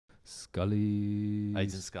Scully.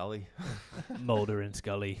 Agent Scully. Mulder and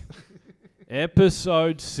Scully.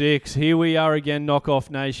 Episode 6. Here we are again, Knockoff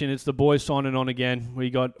Nation. It's the boys signing on again. We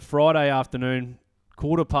got Friday afternoon,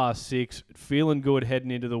 6:15. Feeling good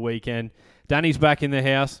heading into the weekend. Danny's back in the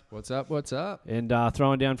house. What's up? What's up? And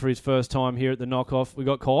throwing down for his first time here at the Knockoff. We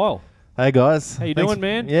got Kyle. Hey guys, How you doing,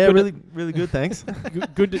 man? Yeah, Good really good. Thanks.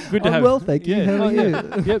 Good to I'm have. well, thank you. Yeah. How are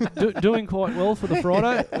you? Yep, doing quite well for the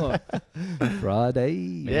Friday. Look, Friday.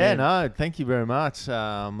 Yeah, no, thank you very much.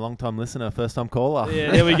 Long time listener, first time caller.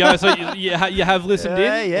 yeah, there we go. So you have listened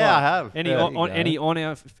in? Yeah, Like, I have. Any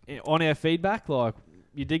Yeah. on our feedback? Like,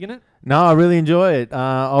 you digging it? No, I really enjoy it.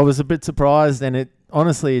 I was a bit surprised, and it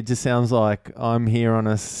just sounds like I'm here on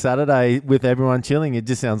a Saturday with everyone chilling. It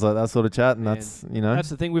just sounds like that sort of chat, and that's That's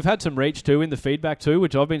the thing. We've had some reach too in the feedback too,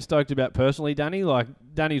 which I've been stoked about personally, Danny. Like,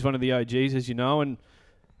 Danny's one of the OGs, as you know, and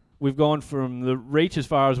we've gone from the reach as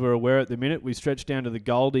far as we're aware at the minute. We stretched down to the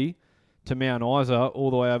Goldie, to Mount Isa,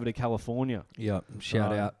 all the way over to California. Yep.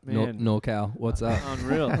 Shout out. man. NorCal. What's up?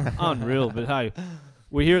 Unreal. But hey,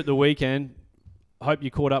 we're here at the weekend. Hope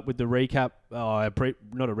you caught up with the recap,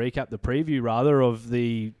 the preview rather, of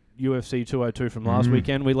the UFC 202 from last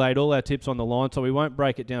weekend. We laid all our tips on the line, so we won't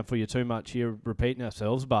break it down for you too much here, repeating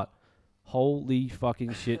ourselves, but holy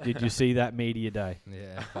fucking shit, did you see that media day?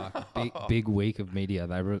 Yeah, fuck. Big week of media.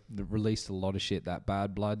 They released a lot of shit. That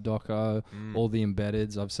Bad Blood doco, all the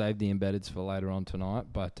embeddeds. I've saved the embeddeds for later on tonight,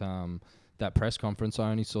 but that press conference, I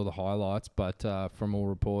only saw the highlights, but from all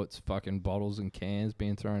reports, fucking bottles and cans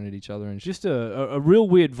being thrown at each other and Just a real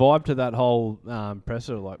weird vibe to that whole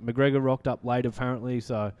presser. Like, McGregor rocked up late apparently,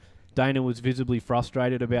 so Dana was visibly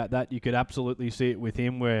frustrated about that. You could absolutely see it with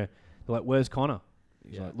him where, like, where's Connor?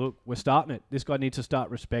 He's like, look, we're starting it. This guy needs to start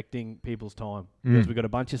respecting people's time because we've got a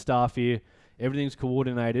bunch of staff here. Everything's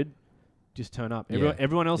coordinated. Just turn up.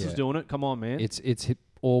 Everyone else is doing it. Come on, man. It's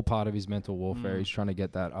all part of his mental warfare. He's trying to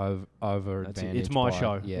get that over advantage. It's my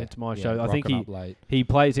show. Yeah, it's my show. I think he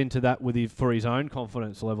plays into that for his own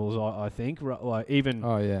confidence levels. I think like even.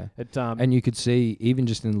 Oh yeah. And you could see even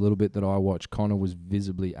just in the little bit that I watched, Connor was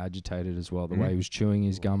visibly agitated as well. The way he was chewing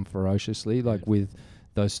his gum ferociously, like with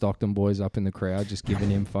those Stockton boys up in the crowd, just giving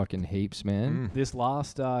him fucking heaps, man. This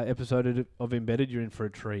last episode of Embedded, you're in for a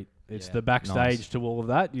treat. It's the backstage to all of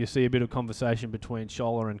that. You see a bit of conversation between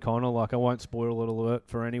Scholler and Connor. Like, I won't spoil it alert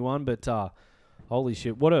for anyone, but holy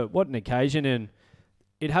shit, what an occasion! And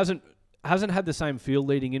it hasn't had the same feel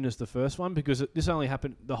leading in as the first one because this only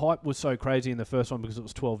happened. The hype was so crazy in the first one because it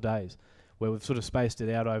was 12 days, where we've sort of spaced it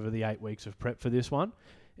out over the 8 weeks of prep for this one,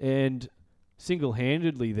 and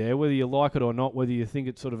single-handedly there, whether you like it or not, whether you think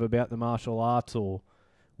it's sort of about the martial arts or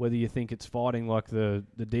whether you think it's fighting like the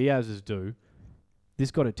Diaz's do. This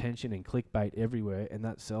got attention and clickbait everywhere, and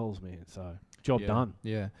that sells, man. So, job done.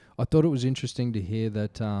 Yeah. I thought it was interesting to hear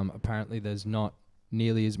that apparently there's not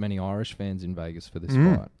nearly as many Irish fans in Vegas for this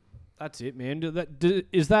fight. That's it, man.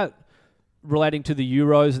 Is that relating to the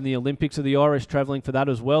Euros and the Olympics? Are the Irish travelling for that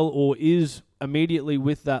as well? Or is immediately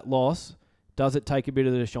with that loss, does it take a bit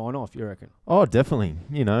of the shine off, you reckon? Oh, definitely.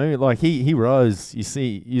 You know, like he rose.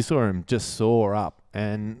 You saw him just soar up.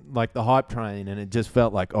 And like the hype train, and it just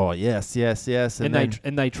felt like, oh yes,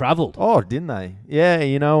 and they travelled. Oh, didn't they? Yeah,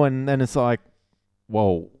 you know, and then it's like,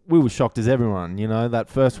 whoa, we were shocked as everyone, you know, that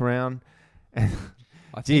first round. And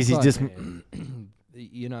geez, he's just,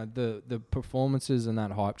 you know, the performances and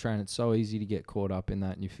that hype train. It's so easy to get caught up in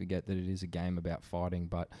that, and you forget that it is a game about fighting.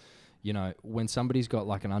 But you know, when somebody's got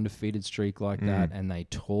like an undefeated streak like that, and they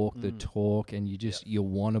talk the talk, and you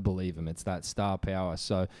want to believe him. It's that star power.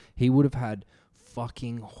 So he would have had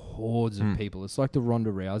fucking hordes of people. It's like the Ronda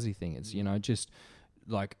Rousey thing. It's, you know, just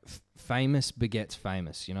like famous begets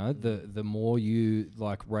famous, you know. The more you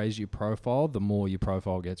like raise your profile, the more your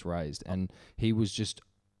profile gets raised. And he was just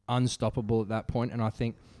unstoppable at that point. And I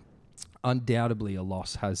think undoubtedly a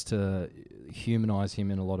loss has to humanize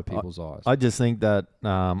him in a lot of people's eyes. I just think that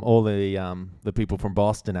all the people from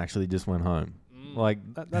Boston actually just went home. Like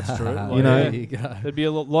that's true. Like, you know, there'd be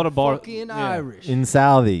a lot of fucking Irish in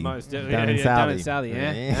Southie, down in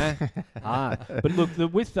Southie. But look,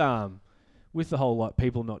 with the whole like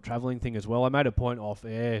people not travelling thing as well, I made a point off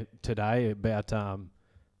air today about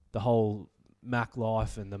the whole Mac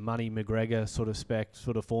life and the Money McGregor sort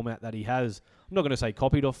of format that he has. I'm not going to say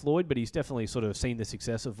copied off Floyd, but he's definitely sort of seen the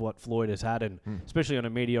success of what Floyd has had, and especially on a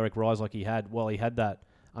meteoric rise like he had while he had that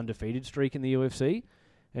undefeated streak in the UFC.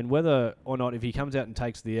 And whether or not, if he comes out and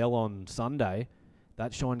takes the L on Sunday,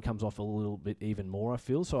 that shine comes off a little bit even more, I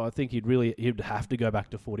feel. So I think he'd have to go back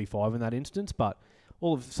to 45 in that instance. But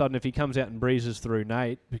all of a sudden, if he comes out and breezes through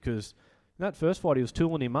Nate, because in that first fight, he was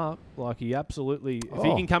tooling him up. Like, he absolutely, if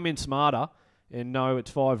he can come in smarter And no,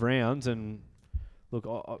 it's 5 rounds. And look,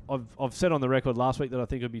 I've said on the record last week that I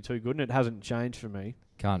think it'd be too good, and it hasn't changed for me.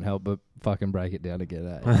 Can't help but fucking break it down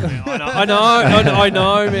again. I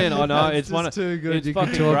know, man. I know. It's one too good. It's You can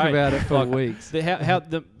fucking talk great. about it for Like, weeks. How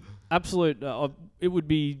the absolute. It would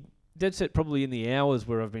be dead set probably in the hours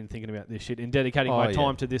where I've been thinking about this shit and dedicating my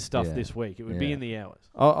time to this stuff this week. It would be in the hours.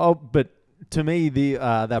 But to me,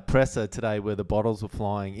 that presser today where the bottles were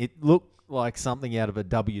flying, it looked like something out of a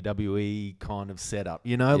WWE kind of setup,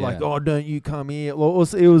 like, oh, don't you come here. Well,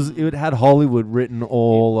 it had Hollywood written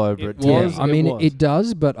all over it. It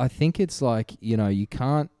does, but I think it's like, you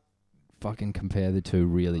can't fucking compare the two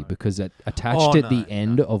really, because attached at the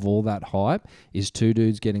end of all that hype is 2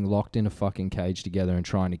 dudes getting locked in a fucking cage together and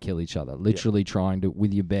trying to kill each other, literally trying to,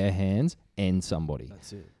 with your bare hands, end somebody.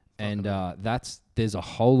 That's it. And there's a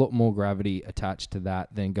whole lot more gravity attached to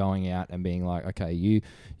that than going out and being like, okay, you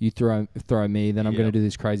throw me, then I'm going to do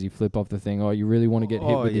this crazy flip off the thing. Oh, you really want to get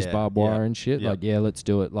hit with this barbed wire and shit? Like, yeah, let's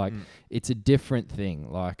do it. Like, it's a different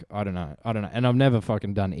thing. Like, I don't know. And I've never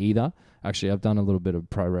fucking done either. Actually, I've done a little bit of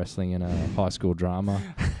pro wrestling in a high school drama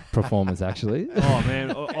performance, actually. Oh,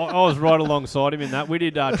 man. I was right alongside him in that. We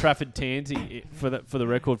did Trafford Tansy for the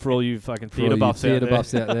record, for all you fucking theatre buffs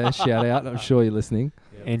out there. Shout out. I'm sure you're listening.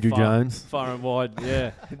 Andrew Jones. Far and wide,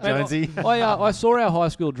 yeah. Jonesy. I saw our high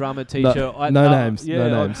school drama teacher. No names.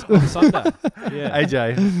 On Sunday. Yeah.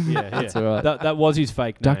 AJ. Yeah. That's all right. That was his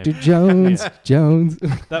fake name. Dr. Jones. Jones.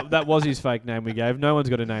 That was his fake name we gave. No one's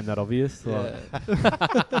got a name that obvious. Like.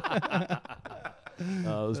 It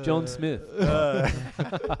was John Smith.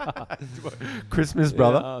 Christmas,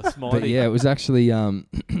 brother. But yeah, it was actually,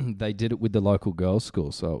 they did it with the local girls'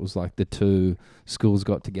 school. So it was like the 2 schools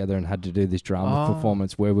got together and had to do this drama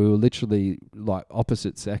performance where we were literally like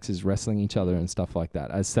opposite sexes wrestling each other and stuff like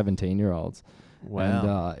that as 17-year-olds.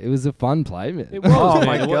 Wow. And it was a fun play, man. It was, oh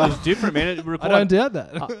my God. It was different, man. It I don't doubt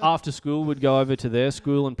that. After school, we'd go over to their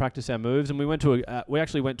school and practice our moves, and we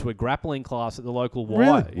actually went to a grappling class at the local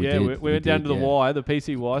Y. Really? We went down to the Y, the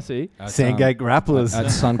PCYC. Sandgate Grapplers. At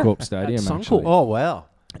Suncorp Stadium, actually. Oh, wow.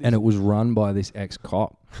 And it was run by this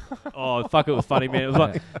ex-cop. Oh fuck! It was funny, man. It was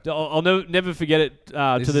like I'll never forget it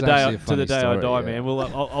to the day I die, man.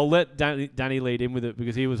 Well, I'll let Danny lead in with it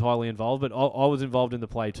because he was highly involved, but I was involved in the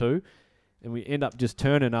play too, and we end up just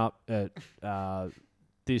turning up at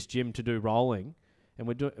this gym to do rolling, and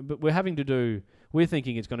we're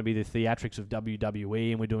thinking it's going to be the theatrics of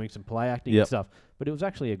WWE, and we're doing some play acting and stuff, but it was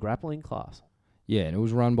actually a grappling class. Yeah, and it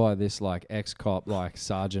was run by this like ex-cop, like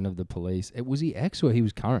sergeant of the police. Was he ex or he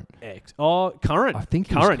was current? Ex. Oh, current. I think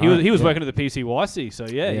current. He was working at the PCYC, so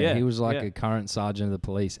yeah. He was like a current sergeant of the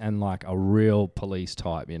police and like a real police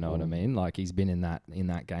type. You know what I mean? Like he's been in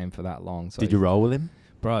that game for that long. So did you roll with him?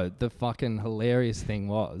 Bro, the fucking hilarious thing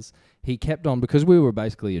was he kept on, because we were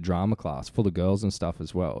basically a drama class full of girls and stuff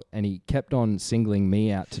as well, and he kept on singling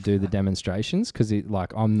me out to do the demonstrations because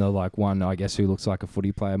I'm the like one, I guess, who looks like a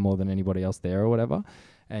footy player more than anybody else there or whatever.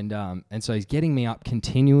 And so he's getting me up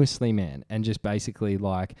continuously, man, and just basically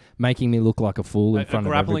like making me look like a fool in front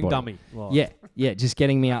of everybody. A grappling dummy. Like. Yeah, just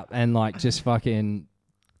getting me up and like just fucking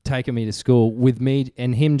taking me to school with me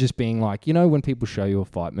and him just being like, when people show you a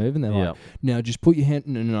fight move and they're like, now just put your hand,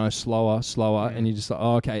 no, slower, and you're just like,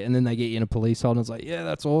 oh, okay. And then they get you in a police hold and it's like, yeah,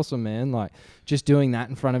 that's awesome, man. Like just doing that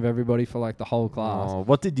in front of everybody for like the whole class. Oh,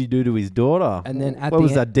 what did you do to his daughter? And then what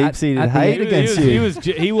was that deep-seated hate against you?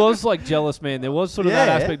 He was like jealous, man. There was sort of that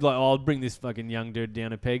aspect like, I'll bring this fucking young dude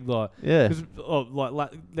down a peg. Like, because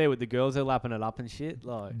there with the girls, they're lapping it up and shit.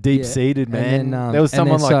 Like deep-seated, man. Then, there was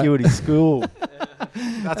someone like you at his school.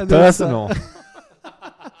 That's personal.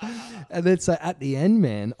 And then so at the end,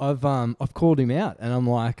 man, I've called him out and I'm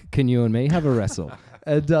like, can you and me have a wrestle?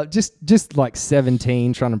 And just like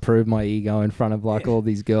 17, trying to prove my ego in front of like all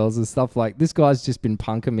these girls and stuff. Like this guy's just been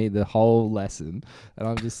punking me the whole lesson, and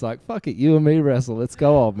I'm just like, fuck it, you and me wrestle. Let's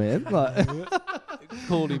go, old man. Like,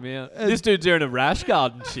 called him out. This dude's wearing a rash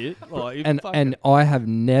guard and shit. Like, and I have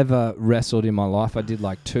never wrestled in my life. I did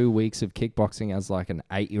like 2 weeks of kickboxing as like an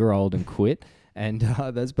 8-year-old and quit. And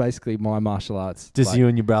that's basically my martial arts. Just like, you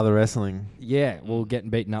and your brother wrestling. Yeah, well, getting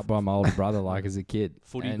beaten up by my older brother like as a kid.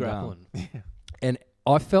 Footy grappling. And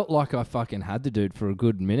I felt like I fucking had the dude for a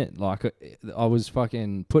good minute. Like I was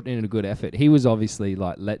fucking putting in a good effort. He was obviously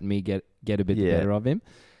like letting me get a bit better of him.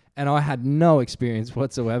 And I had no experience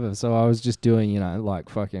whatsoever. So I was just doing, like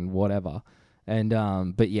fucking whatever.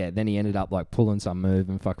 And but yeah, then he ended up like pulling some move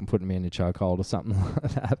and fucking putting me in a chokehold or something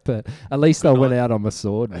like that. But at least I went out on my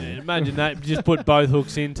sword, man. Imagine that. Just put both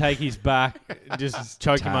hooks in, take his back, just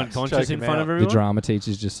choke him unconscious in front of everyone. The drama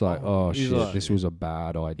teacher's just like, oh shit, like, this was a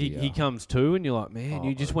bad idea. He comes to, and you're like, man,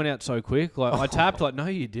 you just went out so quick. Like I tapped, like, no,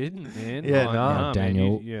 you didn't, man. Yeah, like, no.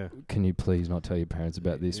 Daniel, man, can you please not tell your parents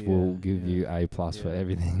about this? Yeah, We'll give you A+ for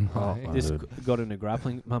everything. This got in a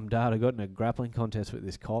grappling. Mum, Dad, I got in a grappling contest with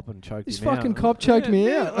this cop and choked This him out. fucking cop choked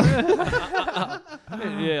me out.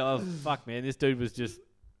 Yeah, fuck, man. This dude was just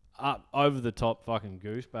up over the top fucking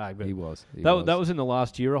goose bag. But He was. that was in the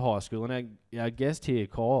last year of high school, and our guest here,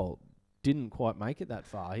 Kyle, didn't quite make it that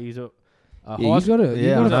far. He's a you got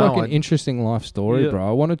a fucking I- interesting life story, Yeah. bro.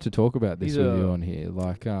 I wanted to talk about this He's with you a on here.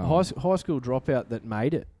 Like high school dropout that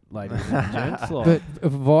made it, ladies and gents. Like,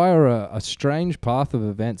 but via a strange path of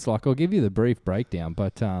events. Like I'll give you the brief breakdown,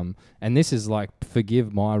 but and this is like,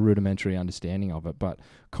 forgive my rudimentary understanding of it, but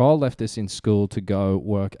Kyle left us in school to go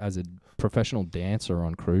work as a professional dancer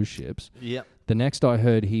on cruise ships. Yep. The next I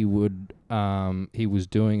heard, he was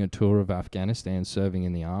doing a tour of Afghanistan, serving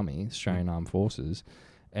in the army, Australian Armed Forces.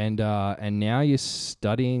 And now you're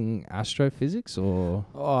studying astrophysics, or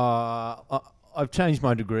I've changed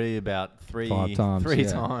my degree about three 5 times.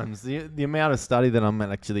 times. The amount of study that I'm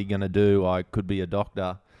actually going to do, I could be a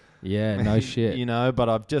doctor. yeah, no shit. You know, but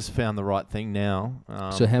I've just found the right thing now.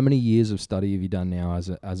 So how many years of study have you done now as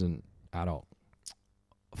an adult?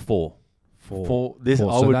 4. Four. This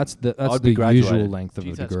Four. I So would. that's I'd the be graduated. usual length of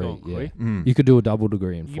Jeez, a that's degree. gone Yeah. quick. You could do a double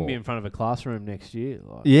degree in you 4. can be in front of a classroom next year.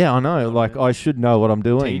 Like, Yeah, I know. Like I should know what I'm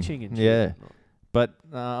doing. teaching and shit. Yeah. But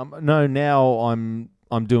no, now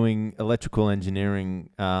I'm doing electrical engineering,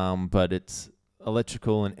 but it's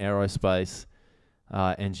electrical and aerospace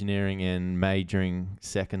engineering, and majoring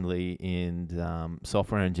secondly in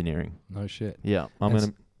software engineering. No shit. Yeah,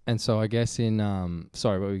 And so I guess in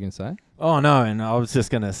sorry, what were you gonna say? Oh no, and I was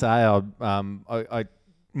just gonna say I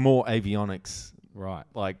more avionics, Right.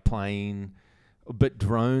 like plane, but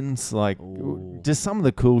drones, like Ooh. just some of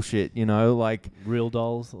the cool shit, you know, like. Real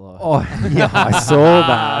dolls. Like. Oh yeah, I saw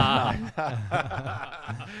that.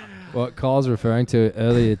 What Kyle's referring to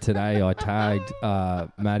earlier today, I tagged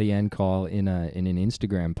Maddie and Kyle in an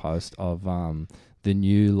Instagram post of the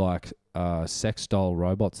new like sex doll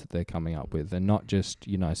robots that they're coming up with. They're not just,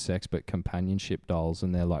 you know, sex, but companionship dolls,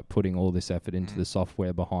 and they're like putting all this effort into the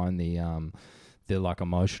software behind the like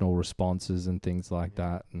emotional responses and things like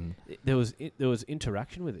that. And There was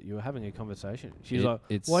interaction with it. You were having a conversation. She's like,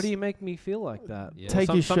 it's "Why do you make me feel like that?" Yeah. Take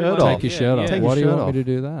your something shirt like off. that. take your shirt off. Take Why your do you shirt want me off.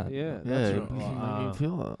 to do that? Yeah, Yeah, that's you right.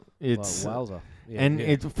 feel that. It's wowza. Yeah, and yeah.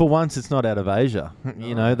 it for once it's not out of Asia.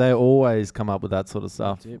 You know, they always come up with that sort of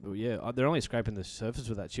stuff. That's it, but yeah, they're only scraping the surface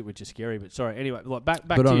with that shit, which is scary. But sorry, anyway, like back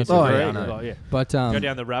But to your honestly- Oh, degree. yeah, I know. Like, yeah. But Go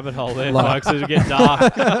down the rabbit hole there, like- folks. It'll get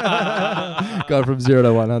dark. go from 0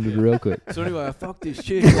 to 100 real quick. So anyway, I fucked this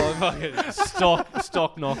chick. Like, fucking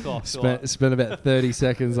stock knockoff. Spent about 30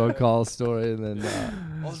 seconds on Kyle's story and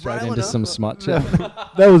then straight into some smut chat.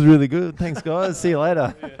 That was really good. Thanks, guys. See you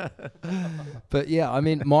later. But yeah, I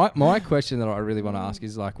mean, my question that I really want to ask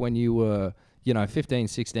is like, when you were, you know, 15,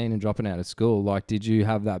 16 and dropping out of school, like, did you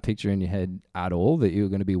have that picture in your head at all that you were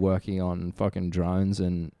going to be working on fucking drones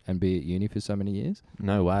and be at uni for so many years?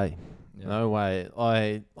 No way. Yeah. No way.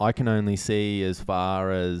 I can only see as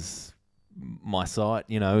far as my sight,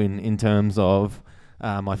 you know, in terms of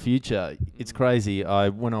my future. It's crazy.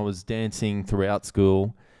 When I was dancing throughout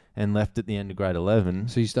school and left at the end of grade 11,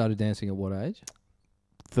 So you started dancing at what age?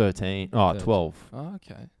 13. 13. 12. Oh,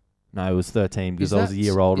 okay. No, it was 13 because Is I was a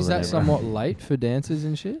year older Is than that everyone. somewhat late for dancers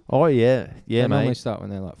and shit? Oh, yeah. Yeah, They normally mate. start when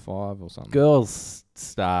they're like 5 or something. Girls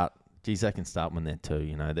start, geez, they can start when they're 2,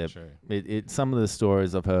 you know. They're some of the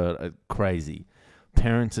stories I've heard are crazy.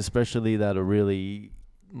 Parents especially that are really,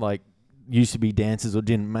 like, used to be dancers or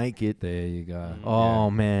didn't make it. There you go. Oh,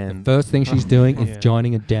 man. First thing she's doing Yeah. is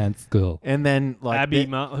joining a dance school. And then, like... Abby,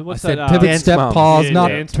 the- what's I said that? pivot Dance step mum. pause, Yeah, not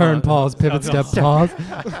dance turn mum. pause, pivot step pause.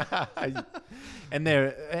 and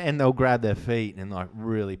they'll grab their feet and, like,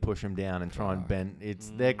 really push them down and try and bend.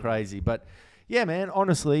 They're crazy. But, yeah, man,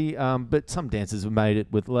 honestly, but some dancers have made it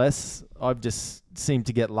with less. I've just seemed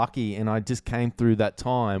to get lucky, and I just came through that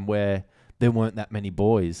time where there weren't that many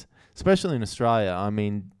boys, especially in Australia. I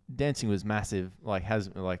mean, dancing was massive, like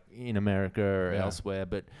in America or elsewhere,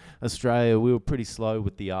 but Australia, we were pretty slow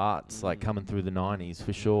with the arts, like coming through the 90s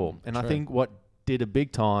for sure. And I True. think what did a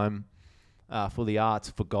big time for the arts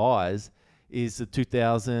for guys is the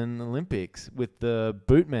 2000 Olympics with the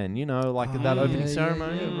bootmen, you know, like that opening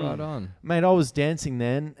ceremony. Yeah, right on. Mate, I was dancing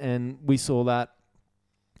then, and we saw that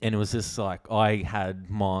And it was just like I had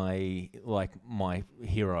my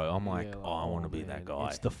hero. I'm like, I want to be that guy.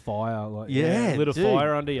 It's the fire, lit a dude.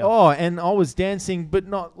 fire under you. Oh, and I was dancing, but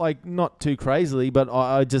not too crazily. But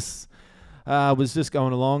I just was just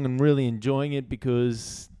going along and really enjoying it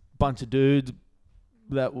because a bunch of dudes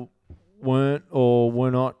that weren't or were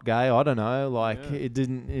not gay. I don't know. It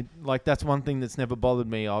didn't. That's one thing that's never bothered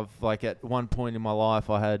me. At one point in my life,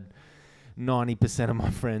 I had 90% of my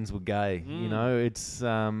friends were gay. You know, it's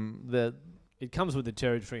it comes with the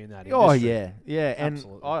territory in that industry. Oh yeah, and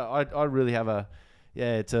Absolutely. I really have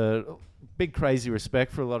it's a big crazy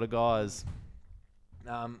respect for a lot of guys.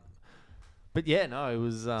 But yeah, no, it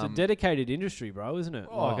was. It's a dedicated industry, bro, isn't it?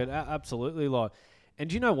 Oh. Absolutely. And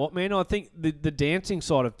do you know what, man? I think the dancing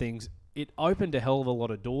side of things, it opened a hell of a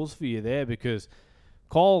lot of doors for you there because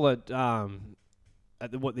Kyle at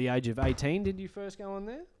the age of 18, did you first go on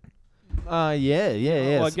there?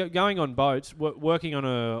 Yeah. Going on boats, working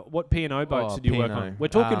on what P&O boats did you work on? P&O. We're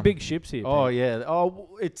talking big ships here. Oh Pete. yeah.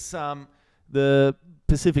 Oh, it's the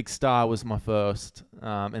Pacific Star was my first,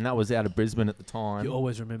 and that was out of Brisbane at the time. You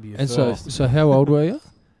always remember your And first. so how old were you?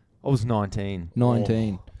 I was 19.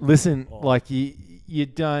 19. Listen, you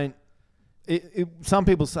don't. Some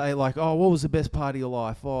people say like, oh, what was the best part of your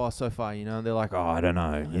life? Oh, so far, they're like, oh, I don't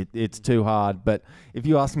know. It's too hard. But if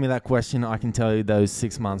you ask me that question, I can tell you those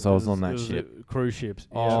 6 months I was on that ship. Cruise ships.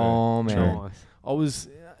 Yeah. Oh, man. Nice. I was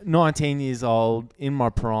 19 years old, in my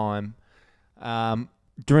prime.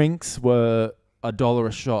 Drinks were $1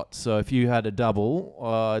 a shot. So if you had a double,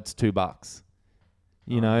 it's $2.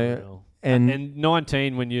 Unreal. And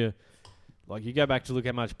 19 when you go back to look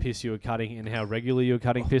how much piss you were cutting and how regularly you were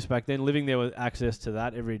cutting piss back then. Living there with access to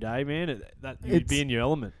that every day, man, you'd be in your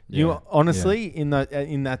element. Honestly, in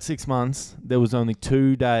that 6 months, there was only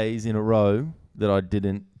 2 days in a row that I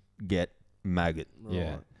didn't get maggot.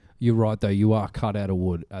 Yeah. You're right, though. You are cut out of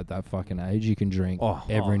wood at that fucking age. You can drink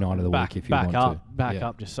every night of the week if you want to. Back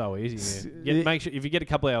up just so easy. Make sure if you get a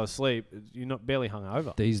couple of hours sleep, you're not barely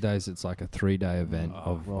hungover. These days, it's like a 3-day event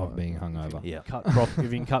of being hungover. Yeah. If you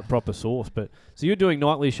can cut proper sauce. But so you're doing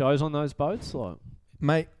nightly shows on those boats?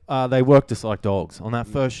 Mate, they worked us like dogs. On that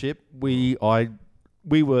first ship, we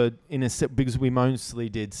were in because we mostly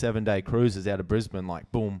did 7-day cruises out of Brisbane.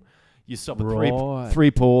 Like, boom, you stop at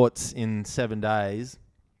three ports in 7 days.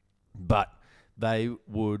 But they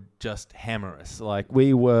would just hammer us. Like,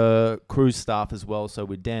 we were cruise staff as well, so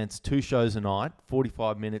we'd dance 2 shows a night,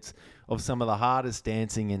 45 minutes of some of the hardest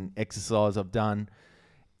dancing and exercise I've done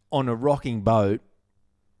on a rocking boat,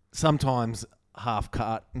 sometimes half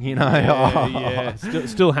cut, Yeah.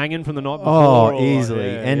 Still hanging from the night before. Oh,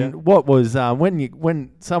 easily. What was,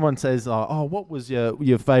 when someone says, what was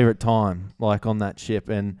your favourite time, like, on that ship?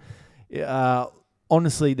 And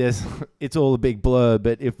honestly, it's all a big blur,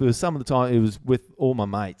 but if it was some of the time, it was with all my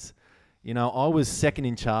mates. I was second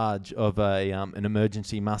in charge of an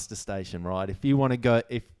emergency muster station, right? If you want to go,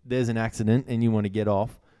 if there's an accident and you want to get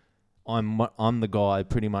off, I'm the guy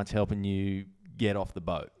pretty much helping you get off the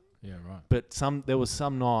boat. Yeah, right. But there was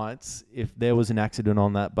some nights, if there was an accident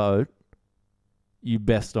on that boat, you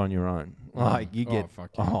best on your own. Like, you get,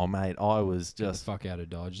 mate, I was just... Get the fuck out of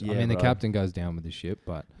Dodge. Yeah, I mean, bro. the captain goes down with the ship,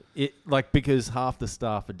 but... because half the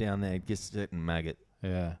staff are down there, it gets getting maggot.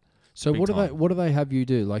 Yeah. So Big what do they have you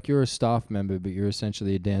do? Like, you're a staff member, but you're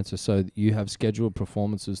essentially a dancer. So you have scheduled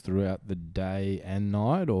performances throughout the day and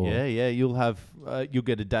night, or Yeah. You'll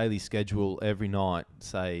get a daily schedule every night.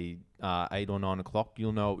 Say 8 or 9 o'clock.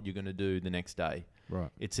 You'll know what you're going to do the next day. Right.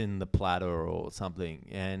 It's in the platter or something,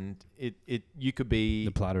 and you could be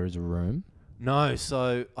The platter is a room. No,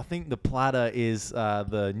 so I think the platter is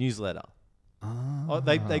the newsletter.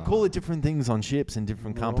 They call it different things on ships and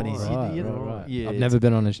different companies. Right, Right. Yeah, I've never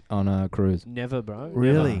been on a cruise. Never, bro.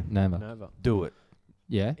 Really? Never. Do it.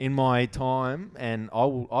 Yeah. In my time, and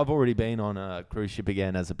I've already been on a cruise ship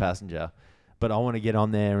again as a passenger, but I want to get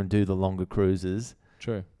on there and do the longer cruises.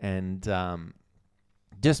 True. And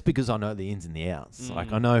just because I know the ins and the outs.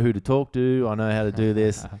 Like, I know who to talk to, I know how to do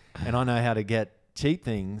this, and I know how to get cheap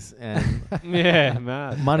things, and yeah,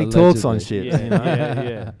 man. money talks on ships.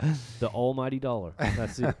 Yeah. The almighty dollar.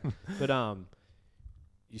 That's it. But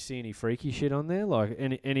you see any freaky shit on there? Like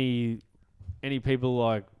any people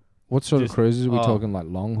like? What sort of cruises are we talking? Like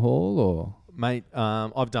long haul or? Mate,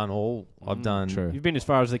 I've done all. I've done. True. You've been as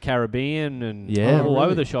far as the Caribbean and all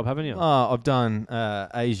over the shop, haven't you? I've done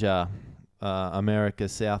Asia, America,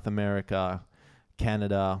 South America,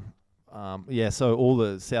 Canada. So all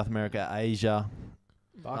the South America, Asia.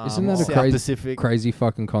 Isn't that South a Pacific. crazy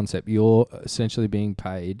fucking concept? You're essentially being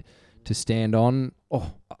paid to stand on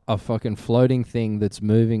a fucking floating thing that's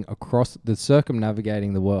moving across, that's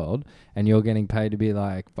circumnavigating the world, and you're getting paid to be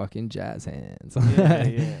like fucking jazz hands.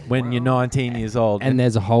 When you're 19 years old. And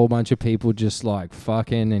there's a whole bunch of people just like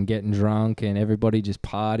fucking and getting drunk and everybody just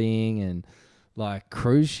partying and like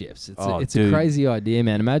cruise ships. It's a crazy idea,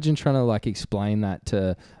 man. Imagine trying to like explain that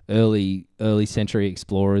to early century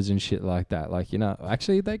explorers and shit like that. Like, you know,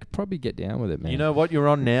 actually they could probably get down with it, man. You know what you're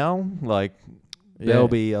on now? Like, there'll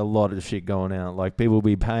be a lot of shit going out. Like, people will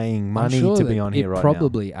be paying money to be on here right now. It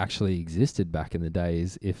probably actually existed back in the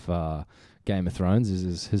days if Game of Thrones is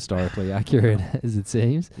as historically accurate as it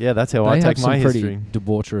seems. Yeah, that's how I take my history. Pretty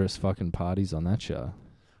debaucherous fucking parties on that show.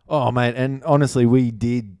 Oh, mate, and honestly, we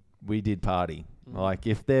did party. Like,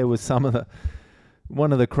 if there was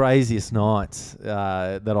one of the craziest nights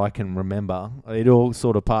that I can remember, it all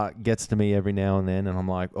sort of gets to me every now and then, and I'm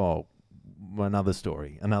like, oh, another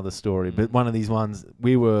story. But one of these ones,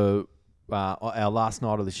 we were our last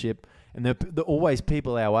night of the ship, and they're always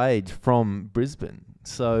people our age from Brisbane.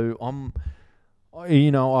 So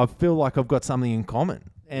I feel like I've got something in common.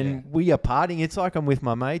 And we are partying. It's like I'm with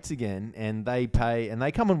my mates again, and they pay, and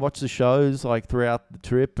they come and watch the shows like throughout the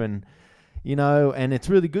trip, and you know, and it's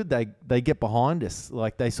really good. They get behind us,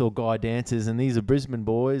 like they saw Guy Dancers, and these are Brisbane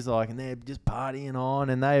boys, like, and they're just partying on,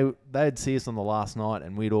 and they'd see us on the last night,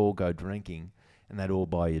 and we'd all go drinking, and they'd all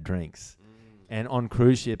buy you drinks. And on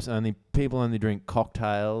cruise ships, people only drink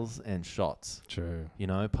cocktails and shots. True. You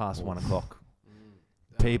know, past 1 o'clock.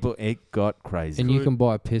 People, it got crazy. And you can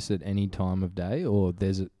buy piss at any time of day, or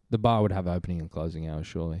the bar would have opening and closing hours,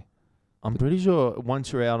 surely. I'm pretty sure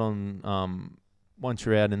once you're out in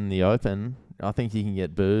the open, I think you can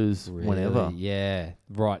get booze whenever. Yeah,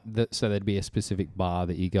 right. So there'd be a specific bar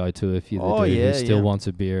that you go to if you're the dude who still wants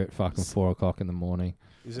a beer at fucking 4 o'clock in the morning.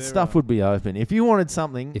 Stuff would be open if you wanted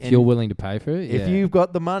something. If you're willing to pay for it, if you've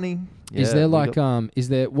got the money. Is there like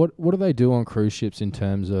what do they do on cruise ships in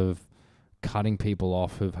terms of cutting people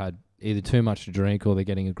off who've had either too much to drink or they're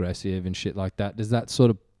getting aggressive and shit like that? Does that sort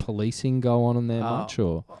of policing go on there much,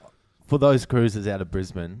 or for those cruises out of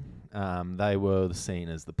Brisbane? They were seen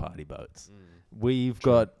as the party boats. We've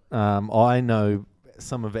got, I know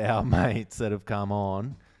some of our mates that have come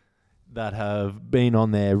on that have been on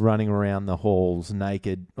there running around the halls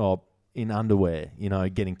naked or in underwear, you know,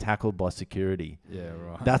 getting tackled by security. Yeah,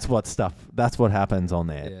 right. That's what happens on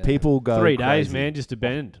there. Yeah. People go 3 crazy. days, man, just to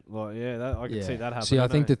bend. Like, I can see that happening. See, I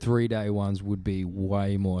think the 3-day ones would be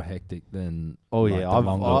way more hectic than. Oh like yeah, I've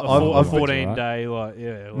 14-day,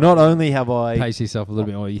 like. Not only have I pace yourself a little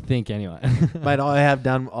bit more, you think anyway. Mate, I have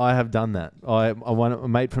done that. A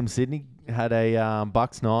mate from Sydney had a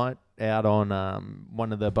Bucks night out on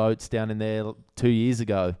one of the boats down in there 2 years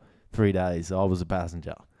ago. 3 days, I was a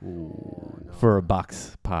passenger. Ooh, for a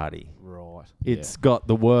Bucks party. Right. It's got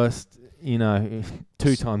the worst,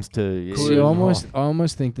 2 times 2. See, I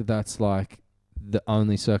almost think that's like the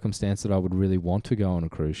only circumstance that I would really want to go on a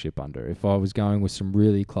cruise ship under. If I was going with some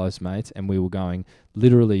really close mates and we were going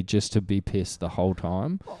literally just to be pissed the whole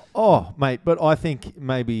time. Oh, mate, but I think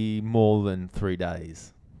maybe more than 3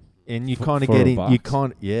 days. And you kind of get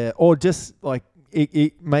in, or just like,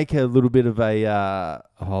 it make a little bit of a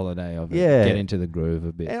holiday of it. Get into the groove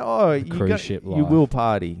a bit. Cruise ship life. You will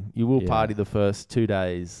party. You will party the first 2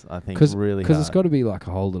 days, I think, really because it's got to be like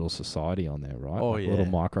a whole little society on there, right? Oh, like a little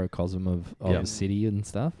microcosm of the city and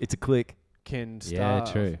stuff. It's a clique. Can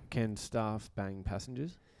staff bang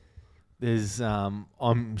passengers? There's,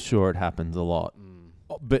 I'm sure it happens a lot.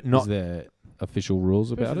 But not... Is there official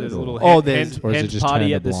rules about it? There's a little or is it just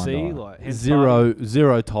party at the sea? Like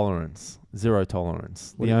zero tolerance. Zero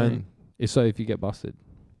tolerance. What do you mean? So if you get busted?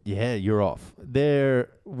 Yeah, you're off.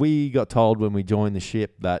 We got told when we joined the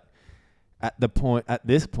ship that at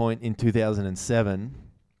this point in 2007,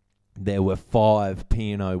 there were 5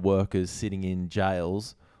 P&O workers sitting in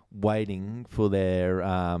jails waiting for their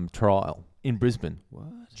trial in Brisbane.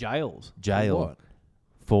 What? Jail. For what?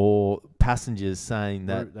 For passengers saying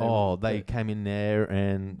that, they came in there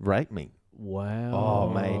and raped me. Wow. Oh,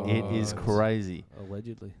 mate, it is crazy.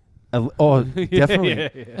 Allegedly.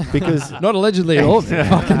 Definitely. Because not allegedly at all.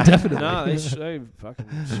 Fucking definitely. No, they fucking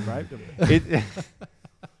scraped them.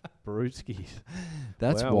 Brewskis.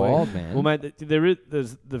 That's wild, man. Well, mate,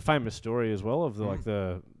 there's the famous story as well of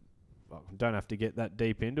don't have to get that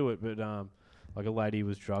deep into it, but like a lady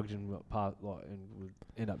was drugged and would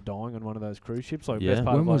end up dying on one of those cruise ships. Like best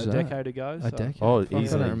part when of was a that? decade ago. A decade? Oh, I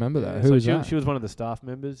don't remember that. Yeah, Who was that? She was one of the staff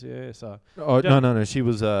members. Yeah. So. Oh no. She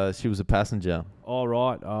was a passenger. Oh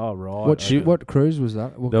right. What cruise was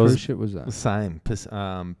that? What cruise ship was that? The same.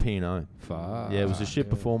 P&O. Fuck. Yeah, it was a ship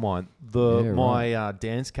before mine. My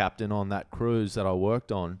dance captain on that cruise that I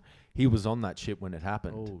worked on, he was on that ship when it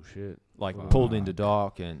happened. Oh shit! Like Wow. pulled into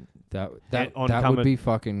dock and That And would oncoming- be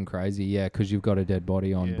fucking crazy. Yeah, because you've got a dead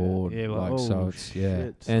body on board. Yeah, like oh, so it's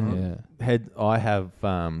shit, And yeah. I have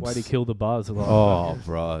way to kill the buzz. Like, oh,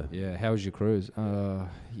 bro. Yeah, how was your cruise?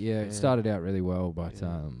 Yeah. It started out really well, but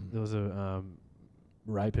there was a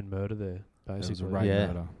rape and murder there. there was a Basically, rape Yeah.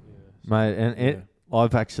 murder. Mate, and Yeah.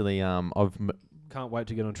 I've actually Can't wait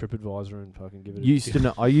to get on TripAdvisor and fucking give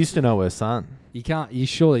it. I used to know her son. You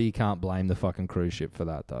can't blame the fucking cruise ship for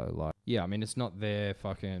that though. Like, yeah, I mean, it's not their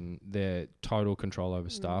total control over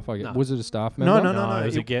staff. No. Was it a staff No, member? no, It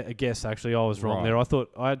was a guess. Actually, I was wrong Right. there. I thought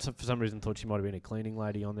for some reason thought she might have been a cleaning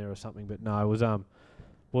lady on there or something, but no, it was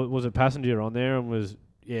was a passenger on there and was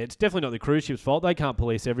it's definitely not the cruise ship's fault. They can't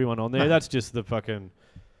police everyone on there. No. That's just the fucking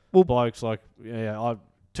blokes like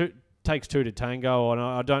takes two to tango. And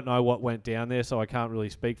I don't know what went down there, so I can't really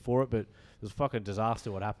speak for it. But it was a fucking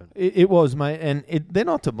disaster what happened. It was, mate, and they're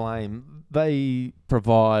not to blame. They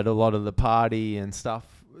provide a lot of the party and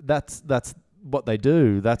stuff. That's what they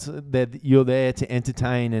do. You're there to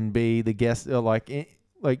entertain and be the guest, like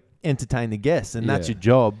entertain the guests, and that's Yeah. your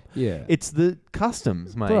job. Yeah. It's the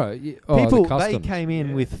customs, mate. Bro, People the they customs. came in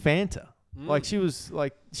Yeah. with Fanta. Mm. Like she was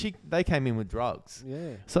like they came in with drugs.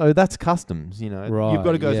 Yeah. So that's customs, you know. Right, You've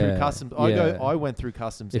got to go through yeah, customs. yeah. I went through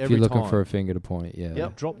customs If every you're looking time. for a finger to point, yeah.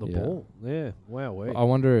 Yep. Drop the Yeah. ball. Yeah. Wow. I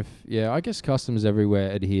wonder if, I guess customs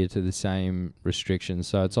everywhere adhere to the same restrictions.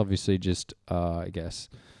 So it's obviously just, I guess,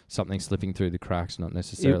 something slipping through the cracks, not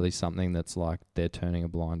necessarily something that's like they're turning a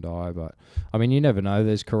blind eye. But, I mean, you never know.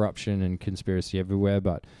 There's corruption and conspiracy everywhere,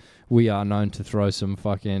 but we are known to throw some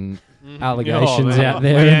fucking allegations man. out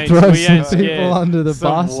there We and ain't- throw we some ain't people scared. under the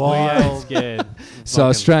Some bus. We ain't Wild. scared. So Fucking-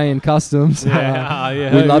 Australian customs,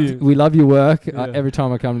 Yeah. we love your work. Yeah. Every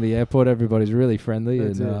time I come to the airport, everybody's really friendly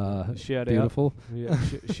That's and it. Shout beautiful. out. Yeah.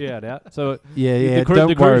 Shout out. So Yeah. the cru- Don't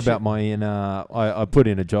the worry cruise ship- about my I put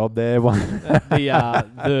in a job there.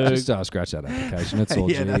 the Just scratch that application. It's all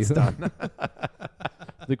yeah, G. that's done.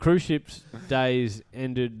 the cruise ship's days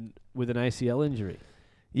ended with an ACL injury.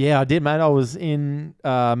 Yeah, I did, mate. I was in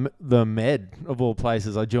the Med, of all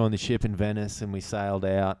places. I joined the ship in Venice and we sailed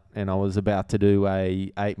out, and I was about to do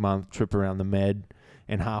a 8-month trip around the Med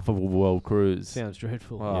and half of a world cruise. Sounds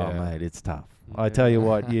dreadful. Oh, Yeah. mate, it's tough. Yeah. I tell you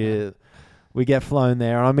what, we get flown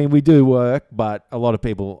there. I mean, we do work, but a lot of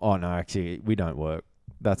people, oh, no, actually, we don't work.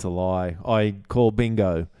 That's a lie. I call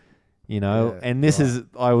bingo, you know. Yeah, and this is,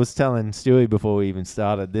 I was telling Stewie before we even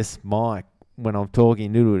started, this mic, when I'm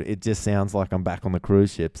talking to it, it just sounds like I'm back on the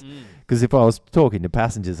cruise ships. Because if I was talking to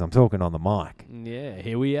passengers, I'm talking on the mic. Yeah,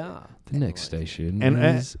 here we are. The next station And,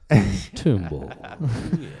 is Toombul.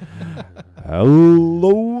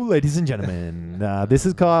 Hello, ladies and gentlemen. This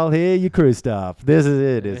is Kyle here, your crew staff. This is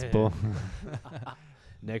it. It's Yeah. Paul.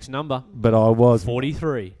 Next number. But I was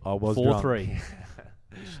 43. I was 4-3.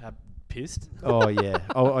 Pissed? Oh yeah.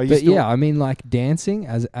 Oh, I used But to, yeah, I mean, like dancing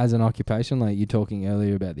as an occupation, like you're talking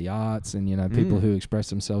earlier about the arts and, people who express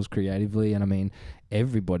themselves creatively. And I mean,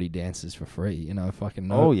 everybody dances for free, fucking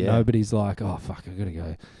nobody's like, oh, fuck, I gotta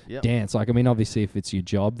go Yep. dance. Like, I mean, obviously if it's your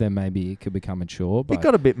job, then maybe it could become a chore. But It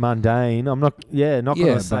got a bit mundane. I'm not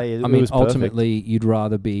gonna say it. I mean, was perfect. ultimately, you'd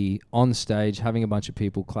rather be on stage having a bunch of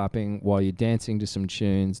people clapping while you're dancing to some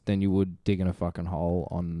tunes than you would digging a fucking hole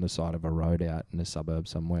on the side of a road out in a suburb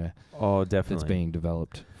somewhere Oh, that's definitely. being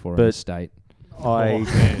developed for But an estate. Oh,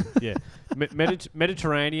 man. Yeah.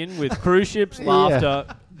 Mediterranean with cruise ships, laughter,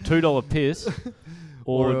 $2 piss,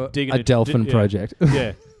 or digging a Delphin project.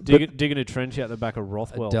 Yeah. Digging a trench out the back of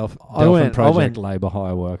Rothwell. A I Delphin went- project labour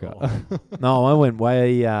hire worker. No, I went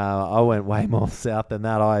way more south than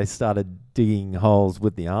that. I started digging holes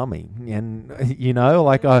with the army, and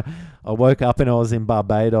like I woke up and I was in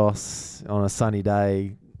Barbados on a sunny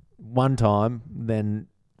day one time. Then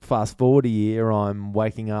fast forward a year, I'm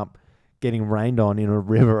waking up getting rained on in a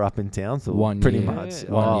river up in Townsville. One pretty year. much.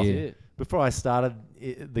 One Oh, year. Before I started,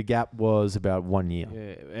 the gap was about 1 year.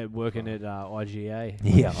 Yeah, working at IGA.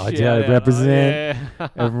 Yeah, Shout IGA out. represent. Yeah.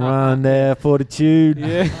 Everyone there, fortitude.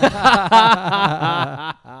 Yeah.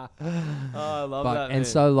 I love that. And man.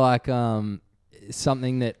 so, like,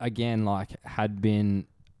 something that, again, like, had been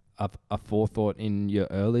a forethought in your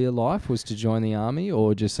earlier life was to join the army,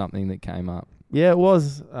 or just something that came up? Yeah, it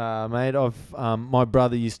was, mate. My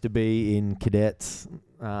brother used to be in cadets.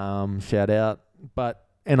 Shout out.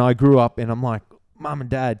 And I grew up, and I'm like, Mum and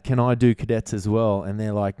Dad, can I do cadets as well? And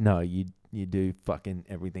they're like, no, you do fucking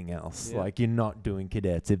everything else. Yeah. Like, you're not doing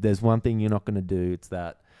cadets. If there's one thing you're not going to do, it's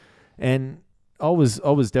that. And I was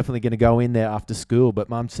definitely going to go in there after school, but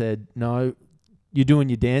Mum said, no, you're doing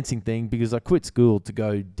your dancing thing, because I quit school to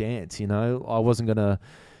go dance. I wasn't going to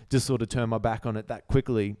just sort of turn my back on it that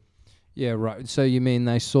quickly. Yeah, right. So you mean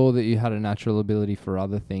they saw that you had a natural ability for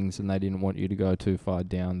other things, and they didn't want you to go too far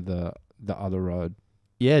down the other road?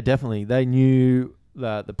 Yeah, definitely. They knew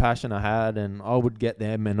the passion I had, and I would get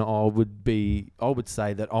them, and I would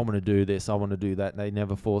say that I want to do this, I want to do that. They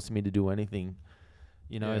never forced me to do anything,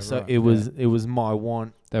 you know. Yeah, so right, it was my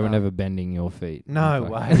want. They were never bending your feet. No Okay.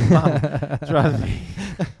 way, Mum. Trust me.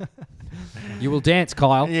 You will dance,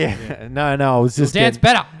 Kyle. Yeah. No, I was You'll just dance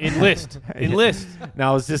better. Enlist.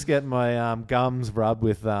 No, I was just getting my gums rubbed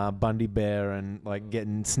with Bundy Bear and like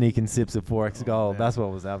getting sneaking sips of 4X Gold. man. That's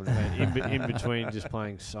what was happening. In between just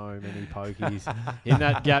playing so many pokies. In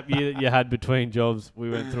that gap year that you had between jobs, we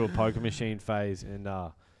went through a poker machine phase, and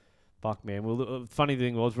fuck, man. Well, funny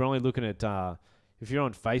thing was, we're only looking at if you're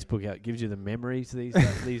on Facebook, it gives you the memories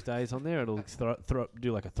these days on there. It'll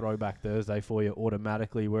do like a throwback Thursday for you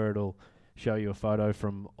automatically, where it'll show you a photo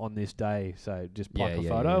from on this day. So just pluck a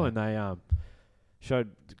photo, and they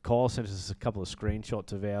showed, Kyle sent us a couple of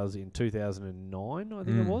screenshots of ours in 2009, I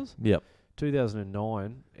think it was. Yep.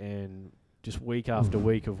 2009, and just week after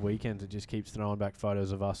week of weekends, it just keeps throwing back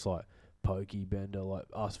photos of us like Pokey Bender, like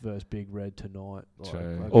us versus Big Red tonight.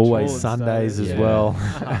 Like Always Jordan Sundays Stone. as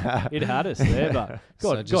well. It had us there, but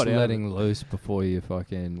So just letting loose before you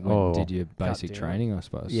fucking did your basic down. training, I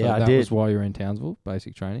suppose. Yeah, so I that did. was while you were in Townsville,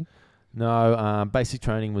 basic training? No, basic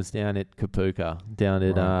training was down at Kapuka, down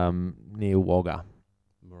at Right. near Wagga.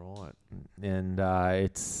 Right. And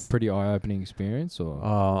it's Pretty eye-opening experience,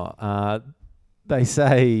 or? they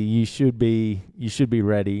say you should be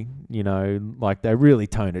ready, you know, like they really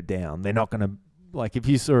tone it down. They're not going to, like, if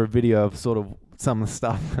you saw a video of sort of some of the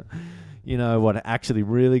stuff, you know, what actually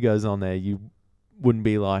really goes on there, you wouldn't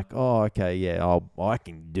be like, oh, okay, yeah, I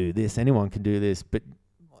can do this. Anyone can do this, but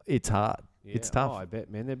it's hard. Yeah, It's tough. Oh, I bet,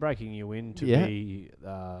 man. They're breaking you in to Yeah. be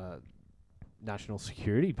national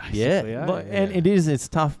security, basically. Yeah, eh? and it's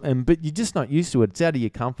tough, but you're just not used to it. It's out of your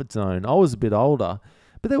comfort zone. I was a bit older,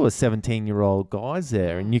 but there were 17-year-old guys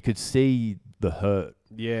there, and you could see the hurt.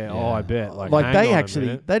 Yeah, Yeah. oh, I bet. Like Like hang they on a actually,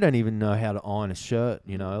 minute. they don't even know how to iron a shirt,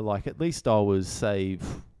 you know. Like at least I was, say,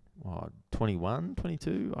 21,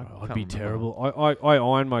 22. I I'd can't be remember. terrible. I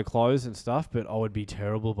iron my clothes and stuff, but I would be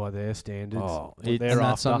terrible by their standards. Oh, What it- they're And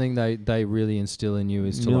that's after. something they really instill in you,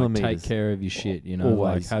 is to like Millimeters. take care of your shit, you know,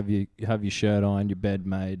 Always. like have your shirt on, your bed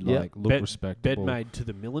made, Yep. like look Bed respectable. made to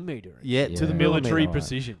the millimeter. Yeah, Yeah. to the Military millimeter.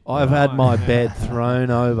 precision. I've had Right. my bed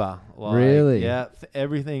thrown over. Like, Really? Yeah,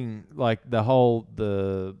 everything, like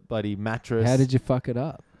the bloody mattress. How did you fuck it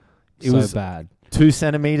up? It so was bad. 2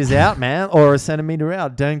 centimeters out, man, or a centimeter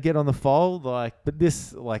out. Don't get on the fold, like. But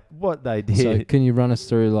this, like, what they did. So can you run us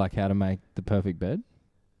through like how to make the perfect bed?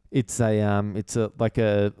 It's a like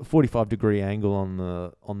a 45-degree angle on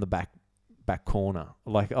the back corner.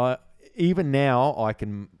 Like even now I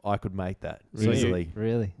could make that So you- easily.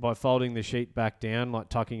 Really? By folding the sheet back down, like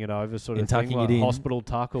tucking it over, sort of And thing, tucking like it in. hospital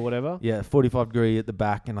tuck or whatever. Yeah, 45-degree at the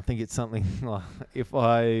back, and I think it's something like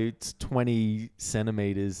it's 20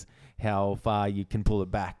 centimeters. How far you can pull it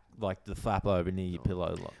back, like the flap over near your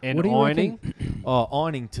pillow. Like. And What do you ironing.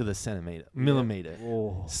 Ironing to the millimeter.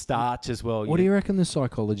 Oh. Starch as well. What do you reckon the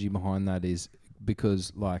psychology behind that is?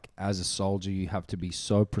 Because like as a soldier, you have to be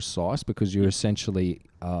so precise because you're essentially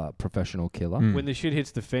a professional killer. Mm. When the shit hits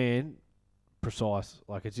the fan, precise.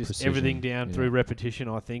 Like it's just Precision, everything down yeah. through repetition,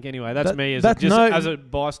 I think. Anyway, that's That- me as that's as a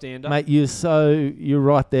bystander. Mate, you're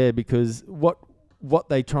right there, because what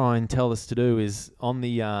they try and tell us to do is on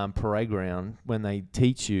the parade ground when they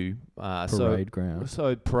teach you. Parade ground.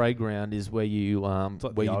 So parade ground is where you It's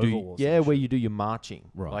like where the you oval do or yeah some where shit. you do your marching.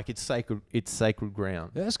 Right. Like it's sacred. It's sacred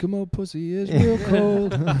ground. Eskimo pussy is real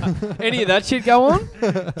cold. Any of that shit go on?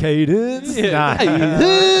 Cadence. Yeah.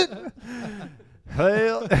 Nah.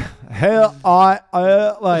 Hell,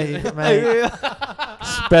 like mate,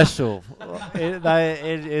 special.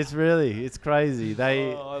 It's really, it's crazy.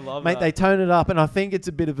 I love Mate, that. they tone it up, and I think it's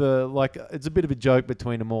a bit of a joke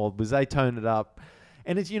between them all, because they tone it up,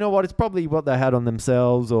 and it's, you know what, it's probably what they had on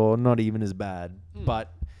themselves, or not even as bad,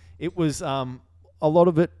 but it was a lot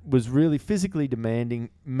of it was really physically demanding,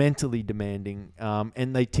 mentally demanding,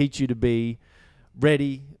 and they teach you to be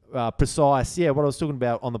ready, precise. Yeah, what I was talking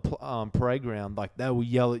about on the parade ground, like they will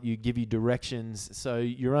yell at you, give you directions, so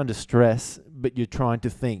you're under stress, but you're trying to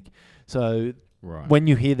think. So Right. when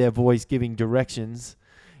you hear their voice giving directions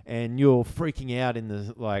and you're freaking out in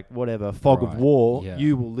the fog of Right, war, yeah.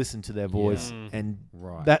 you will listen to their voice, Mm. and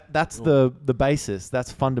Right. that's the basis.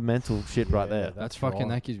 That's fundamental shit right Yeah, there. That's fucking.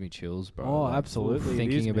 That gives me chills, bro. Oh, Like, absolutely. It is,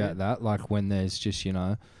 Thinking man. about that, like when there's just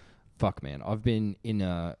fuck, man, I've been in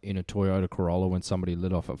a Toyota Corolla when somebody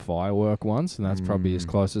lit off a firework once, and that's probably as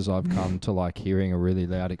close as I've come to like hearing a really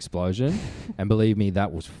loud explosion. And believe me,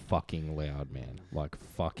 that was fucking loud, man. Like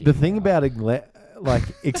fucking. The thing loud. about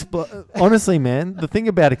honestly, man, the thing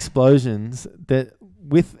about explosions that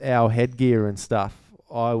with our headgear and stuff,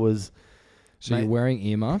 I was. So you're wearing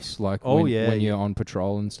earmuffs, like Oh, when, yeah, when you're yeah. on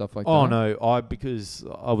patrol and stuff like that? Oh no, because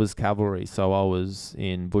I was cavalry, so I was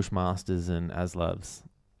in Bushmasters and Aslavs.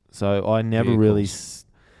 So I never really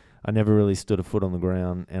stood a foot on the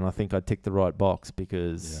ground, and I think I ticked the right box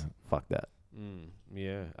because fuck that.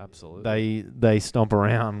 Yeah, absolutely. They stomp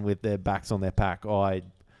around with their backs on their pack. I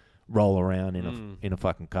roll around in a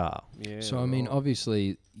fucking car. Yeah. So I mean,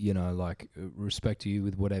 obviously, you know, like respect to you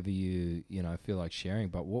with whatever you feel like sharing.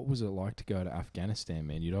 But what was it like to go to Afghanistan,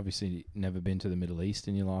 man? You'd obviously never been to the Middle East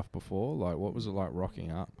in your life before. Like, what was it like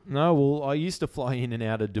rocking up? No, well, I used to fly in and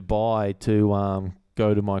out of Dubai to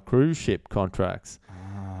go to my cruise ship contracts.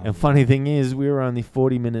 And funny thing is, we were only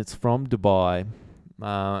 40 minutes from Dubai,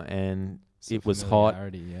 and it was hot.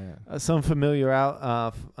 Yeah. Some familiar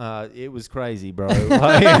it was crazy, bro.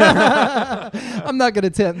 I'm not gonna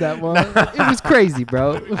attempt that one. It was crazy,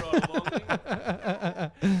 bro.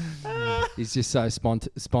 He's just so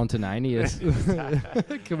spontaneous.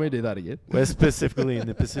 Can we do that again? Where specifically in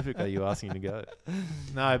the Pacific are you asking to go?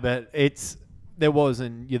 No, but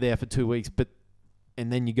you're there for 2 weeks, and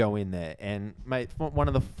then you go in there, and mate, one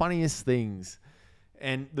of the funniest things,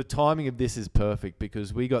 and the timing of this is perfect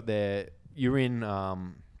because we got there. You're in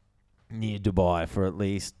near Dubai for at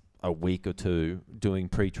least a week or two doing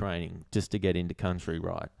pre-training just to get into country,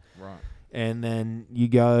 right? Right. And then you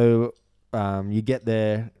go, you get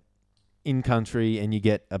there in country and you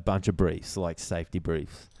get a bunch of briefs, like safety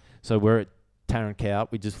briefs. So we're at Tarankout.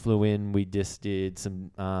 We just flew in. We just did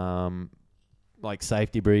some like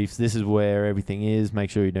safety briefs. This is where everything is.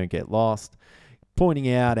 Make sure you don't get lost. Pointing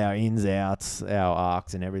out our ins, outs, our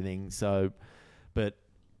arcs and everything. So, but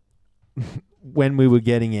when we were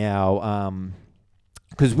getting our,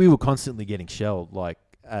 because we were constantly getting shelled, like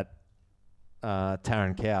at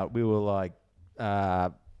Tarankout, we were like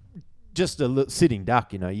just a sitting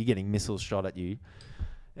duck, you know, you're getting missiles shot at you.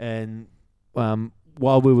 And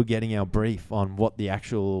while we were getting our brief on what the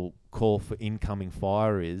actual call for incoming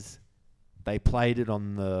fire is, they played it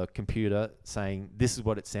on the computer saying, this is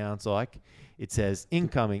what it sounds like. It says,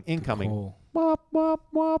 incoming, incoming. Wop, wop,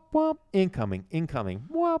 wop, wop. Incoming, incoming.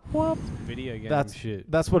 Wop, wop. Video game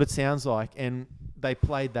shit. That's what it sounds like. And they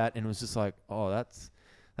played that and it was just like, oh,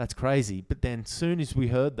 that's crazy. But then soon as we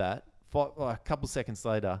heard that, a couple seconds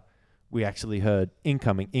later, we actually heard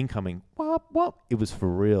incoming, incoming. Wop, wop. It was for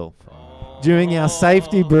real. During our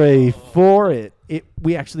safety brief for it,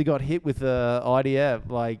 we actually got hit with the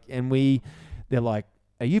IDF. They're like,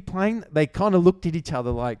 are you playing? They kind of looked at each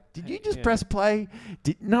other like, did you just press play?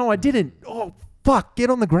 No, I didn't. Oh, fuck,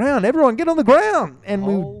 get on the ground. Everyone get on the ground. And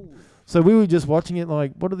we were just watching it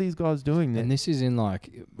like, what are these guys doing? And this is in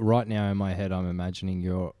like, right now in my head, I'm imagining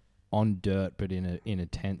you're on dirt, but in a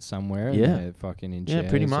tent somewhere. Yeah. And fucking in chairs. Yeah,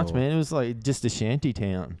 pretty much, man. It was like just a shanty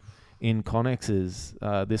town in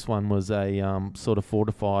Connexes. This one was a sort of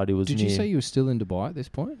fortified. It was. Did you say you were still in Dubai at this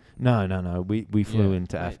point? No. We flew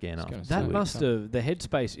into Afghan after. That must have, the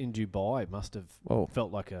headspace in Dubai must have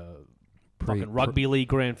felt like a fucking rugby league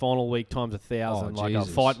grand final week times 1,000, like Jesus.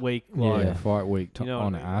 A fight week. Like, fight week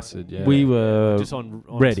on acid. Yeah, we were just on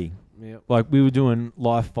ready. Like we were doing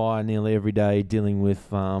live fire nearly every day, dealing with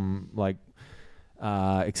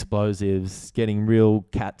explosives, getting real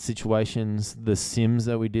cat situations, the sims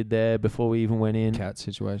that we did there before we even went in. Cat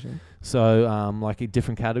situation? So, like a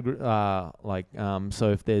different category,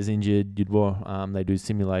 so if there's injured, they do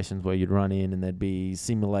simulations where you'd run in and there'd be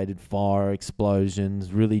simulated fire,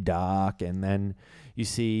 explosions, really dark, and then you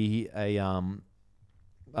see a,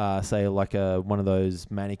 say like one of those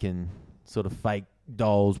mannequin sort of fake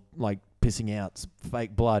dolls, like pissing out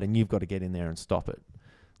fake blood, and you've got to get in there and stop it.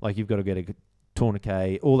 Like you've got to get a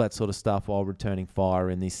tourniquet, all that sort of stuff while returning fire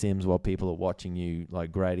in these sims while people are watching you, like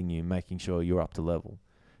grading you, making sure you're up to level.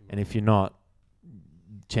 And if you're not,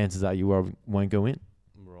 chances are you won't go in.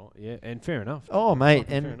 Right. Yeah, and fair enough. Oh, mate,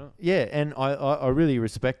 and yeah, and I really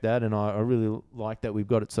respect that, and I really like that we've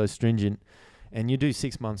got it so stringent. And you do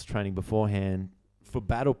 6 months training beforehand for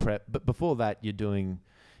battle prep, but before that you're going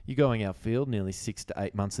outfield nearly 6 to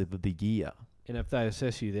 8 months of the year. And if they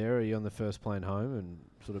assess you there, are you on the first plane home and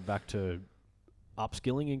sort of back to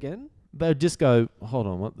upskilling again? They'd just go, hold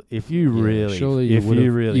on, if you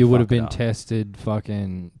really would have been tested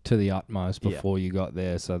fucking to the utmost before you got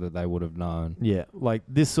there, so that they would have known. Yeah, like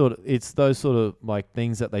it's those sort of like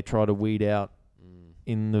things that they try to weed out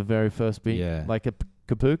in the very first bit. Yeah. Like a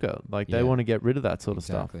Kapuka. Like they Yeah. want to get rid of that sort of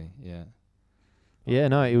stuff. Exactly. Yeah. Yeah,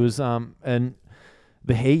 no, it was and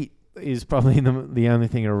the heat is probably the only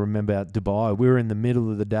thing I remember about Dubai. We were in the middle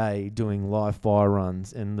of the day doing live fire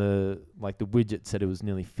runs, and the widget said it was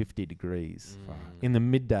nearly 50 degrees in the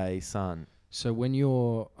midday sun. So when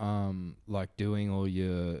you're like doing all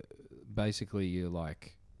your basically you're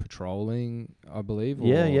like patrolling, I believe.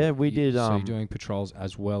 Yeah, we did. So you're doing patrols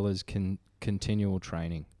as well as continual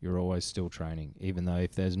training. You're always still training, even though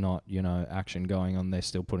if there's not action going on, they're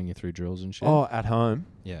still putting you through drills and shit. Oh, at home.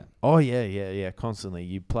 Yeah. Oh yeah. Constantly,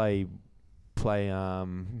 you play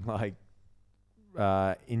like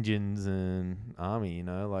engines and army.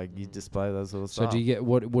 Like you just play those sort of stuff. So do you get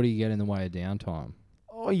what do you get in the way of downtime?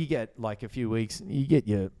 Oh, you get like a few weeks. You get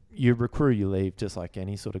your recruit, you leave just like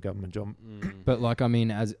any sort of government job. But like, I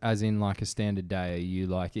mean, as in like a standard day, are you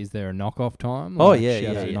like, is there a knock-off time? Oh, Like,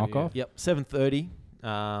 yeah. knock-off? Yep, 7:30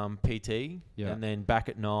 PT, Yeah. and then back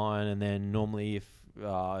at 9, and then normally if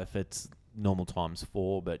it's normal times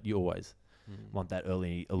 4, but you always want that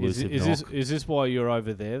early elusive knock. Is this why you're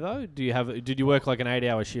over there though? Did you work like an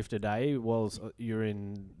 8-hour shift a day while you're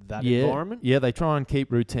in that environment? Yeah, they try and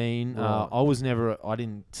keep routine. Right. I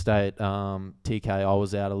didn't stay at TK. I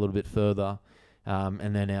was out a little bit further,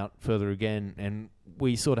 and then out further again. And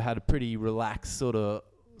we sort of had a pretty relaxed sort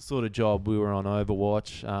of job. We were on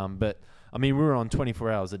Overwatch, but I mean we were on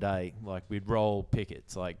 24 hours a day. Like we'd roll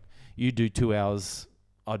pickets. Like you do 2 hours.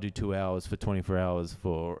 I do 2 hours for 24 hours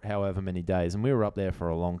for however many days, and we were up there for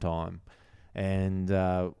a long time, and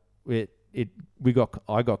I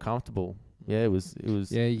got comfortable. Yeah, it was.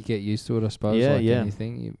 Yeah, you get used to it, I suppose. Yeah, like yeah.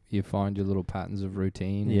 anything, you find your little patterns of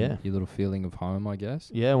routine. Yeah. And your little feeling of home, I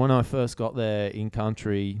guess. Yeah, when I first got there in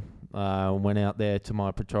country, went out there to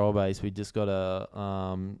my patrol base. We just got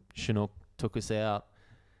a Chinook took us out,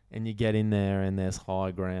 and you get in there and there's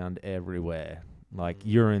high ground everywhere. Like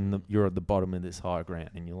you're at the bottom of this high ground,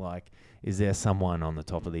 and you're like, is there someone on the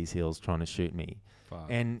top of these hills trying to shoot me? Fuck.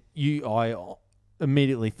 And I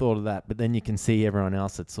immediately thought of that, but then you can see everyone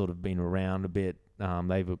else that's sort of been around a bit.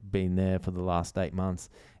 They've been there for the last 8 months,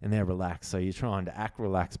 and they're relaxed. So you're trying to act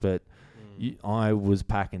relaxed, but I was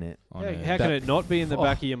packing it. How can it not be in the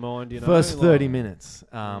back of your mind? First 30 minutes,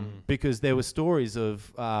 because there were stories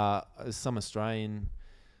of some Australian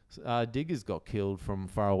diggers got killed from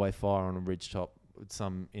faraway fire on a ridge top with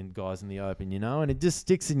some guys in the open, and it just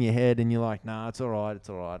sticks in your head, and you're like, nah, it's all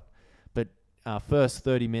right. But first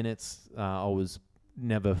 30 minutes, I was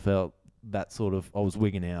never felt that sort of, I was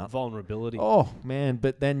wigging out. Vulnerability. Oh, man,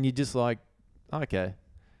 but then you're just like, okay.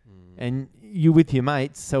 And you're with your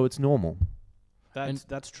mates, so it's normal.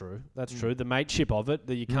 That's true. That's true. The mateship of it,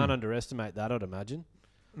 that you can't underestimate that, I'd imagine.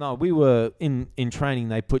 No, we were in training.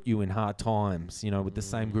 They put you in hard times, with the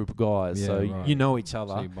same group of guys, Yeah, so right. you know each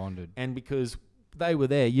other. So you bonded. And because they were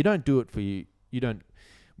there, you don't do it for you. You don't.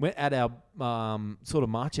 We're at our sort of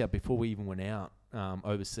march out before we even went out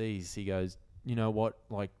overseas. He goes, you know what?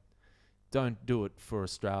 Like, don't do it for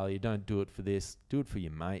Australia. Don't do it for this. Do it for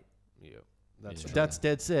your mate. Yeah, that's true. That's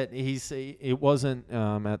dead set. It wasn't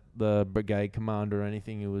at the brigade commander or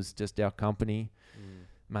anything. It was just our company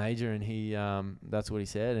major, and he that's what he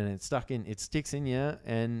said, and it sticks in you.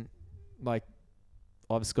 And like,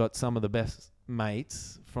 I've just got some of the best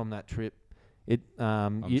mates from that trip.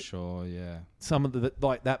 I'm sure, yeah. Some of the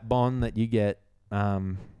like that bond that you get,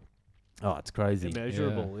 it's crazy.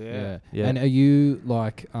 Immeasurable, yeah. And are you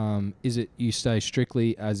like, is it you stay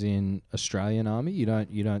strictly as in Australian Army? You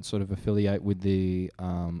don't sort of affiliate with the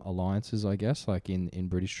alliances, I guess, like in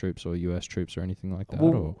British troops or US troops or anything like that?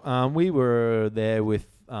 Well, we were there with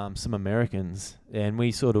some Americans, and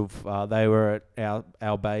we sort of they were at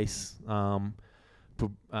our base,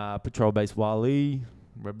 patrol base Wali,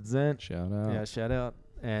 represent. Shout out. Yeah, shout out.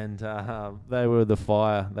 And they were the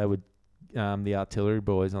fire. They would the artillery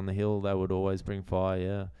boys on the hill. They would always bring fire.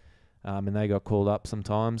 Yeah. And they got called up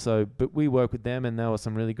sometimes. So, but we worked with them, and there were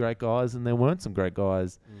some really great guys, and there weren't some great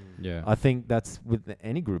guys. Yeah. I think that's with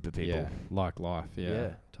any group of people. Yeah, like life. Yeah, Yeah.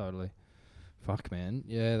 totally. Fuck, man.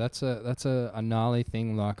 Yeah, that's a gnarly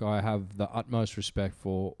thing. Like, I have the utmost respect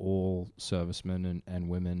for all servicemen and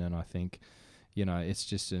women, and I think, it's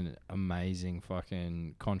just an amazing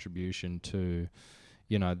fucking contribution to,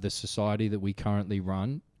 the society that we currently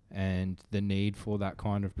run, and the need for that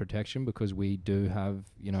kind of protection, because we do have,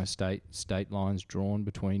 state lines drawn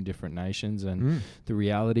between different nations, and the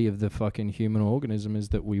reality of the fucking human organism is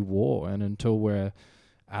that we war, and until we're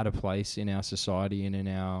at a place in our society and in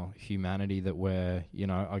our humanity that we're,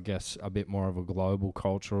 I guess a bit more of a global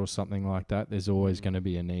culture or something like that, there's always going to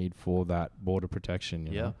be a need for that border protection.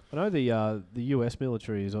 You know? I know the US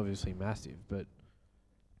military is obviously massive, but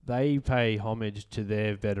they pay homage to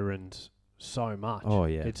their veterans so much. Oh,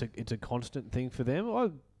 yeah. It's a constant thing for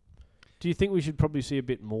them. Do you think we should probably see a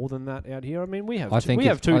bit more than that out here? I mean, we have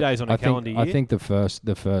 2 days on a calendar year. I think the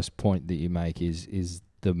first point that you make is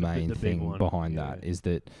the main thing behind that is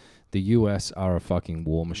that the US are a fucking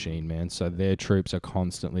war machine, man. So their troops are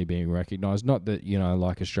constantly being recognized. Not that,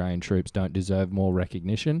 like Australian troops don't deserve more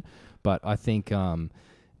recognition, but I think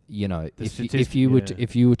if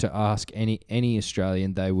you were to ask any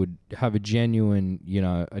Australian, they would have a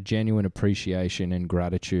genuine appreciation and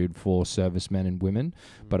gratitude for servicemen and women.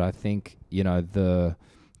 But I think the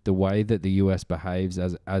way that the US behaves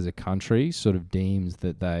as a country sort of deems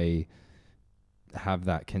that they have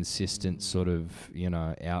that consistent sort of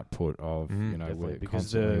output of we're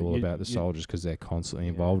constantly all about the soldiers because they're constantly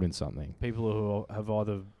involved in something. People who have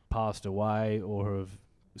either passed away or have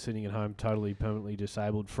sitting at home totally permanently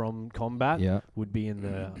disabled from combat would be in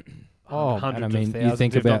the hundreds of thousands, you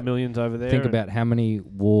think if about not millions over there. Think about how many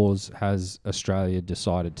wars has Australia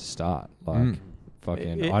decided to start.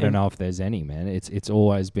 I don't know if there's any, man. It's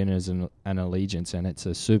always been as an allegiance, and it's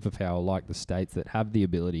a superpower like the States that have the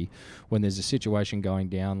ability, when there's a situation going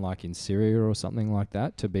down like in Syria or something like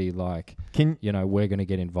that, to be like, we're going to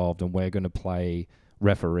get involved and we're going to play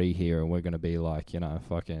referee here and we're going to be like,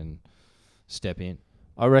 fucking step in.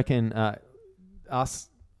 I reckon I'll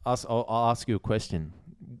ask you a question.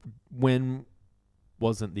 When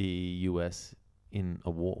wasn't the US in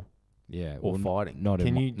a war? Yeah, or fighting. Not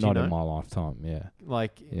in my lifetime. Yeah,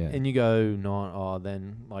 and you go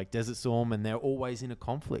then like Desert Storm, and they're always in a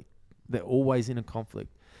conflict. But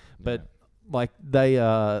they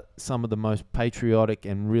are some of the most patriotic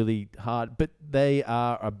and really hard. But they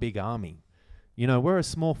are a big army. We're a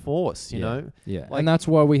small force. You know. Yeah, and that's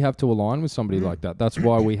why we have to align with somebody like that. That's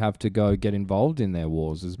why we have to go get involved in their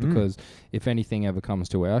wars. Is because if anything ever comes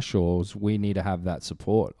to our shores, we need to have that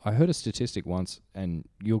support. I heard a statistic once, and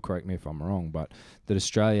you'll correct me if I'm wrong, but that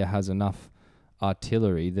Australia has enough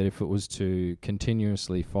artillery that if it was to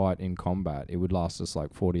continuously fight in combat, it would last us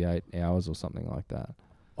like 48 hours or something like that.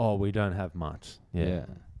 Oh, we don't have much. Yeah.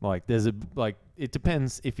 It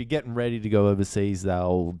depends. If you're getting ready to go overseas,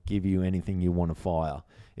 they'll give you anything you want to fire.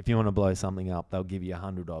 If you want to blow something up, they'll give you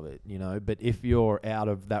 100 of it, But if you're out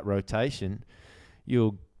of that rotation,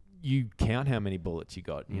 you count how many bullets you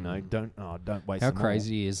got, Don't waste them. How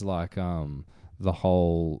crazy is the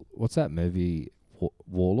whole, what's that movie,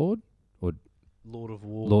 Warlord? Or Lord of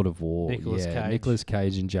War. Lord of War. Nicolas Cage. Nicolas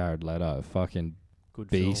Cage and Jared Leto. Fucking good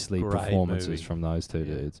beastly performances from those two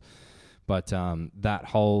dudes. But that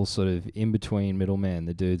whole sort of in-between middleman,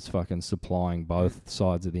 the dude's fucking supplying both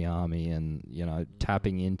sides of the army and,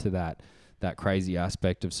 tapping into that crazy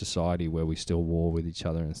aspect of society where we still war with each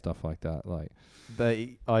other and stuff like that.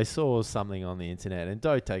 I saw something on the internet, and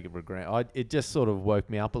don't take it for granted. It just sort of woke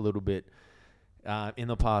me up a little bit. In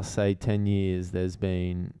the past, say, 10 years, there's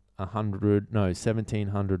been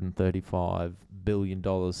 $1,735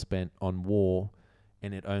 billion spent on war,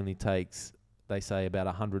 and it only takes, they say, about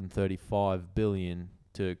 135 billion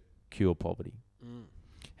to cure poverty.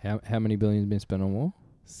 How many billion has been spent on war?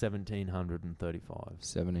 1,735.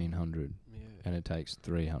 1,700. Yeah. And it takes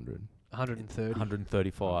 300.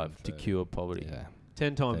 135 to cure poverty. Yeah.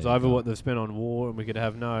 10 times over what they've spent on war, and we could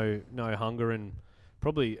have no hunger. And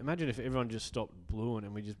probably imagine if everyone just stopped bluing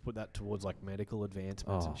and we just put that towards medical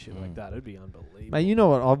advancements and shit like that. It'd be unbelievable. Mate, you know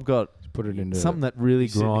what? I've got put it into something that really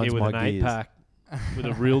grinds here with my an gears. 8-pack. With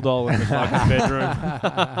a real doll in the fucking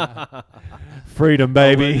bedroom. Freedom,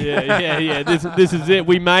 baby. Yeah. This is it.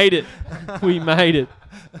 We made it.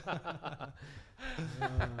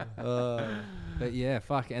 But yeah,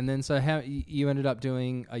 fuck. And then so how you ended up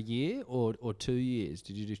doing a year or 2 years?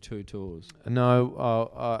 Did you do 2 tours?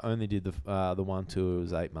 No, I only did the one tour. It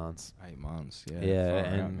was 8 months. 8 months. Yeah.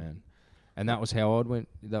 Yeah, man. And that was how old went.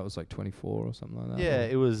 That was 24 or something like that. Yeah,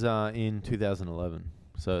 it was in 2011.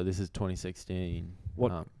 So this is 2016.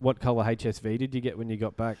 What colour HSV did you get when you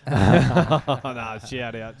got back? No,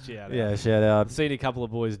 shout out. Yeah, shout out. I've seen a couple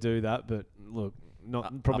of boys do that, but look,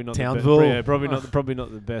 probably not Townsville. probably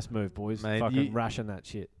not the best move, boys. Mate, fucking ration that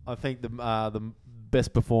shit. I think the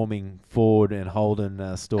best performing Ford and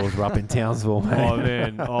Holden stores were up in Townsville, mate. Oh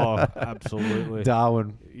man, absolutely.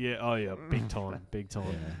 Darwin. Yeah, oh yeah, big time. Yeah.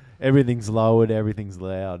 Everything's lowered, everything's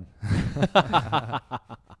loud.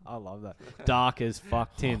 I love that. Dark as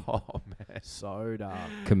fuck tin. Oh man, so dark.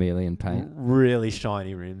 Chameleon paint. Really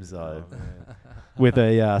shiny rims though, with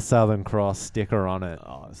a Southern Cross sticker on it.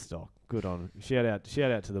 Oh, stock. Good on. Shout out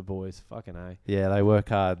to the boys. Fucking A. Yeah, they work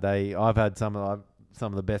hard. I've had some of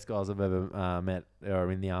some of the best guys I've ever met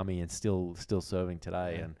are in the army and still serving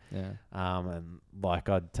today. And like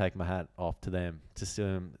I'd take my hat off to them to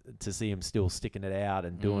see them still sticking it out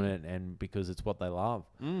and doing it, and because it's what they love,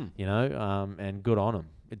 you know. And good on them.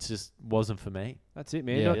 It just wasn't for me. That's it,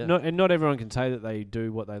 man. Not everyone can say that they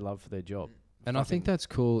do what they love for their job. And I think that's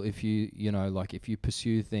cool if you know, like if you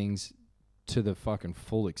pursue things to the fucking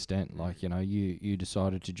full extent. Like, you know, you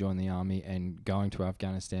decided to join the army, and going to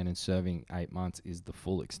Afghanistan and serving 8 months is the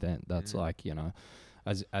full extent. That's like, you know,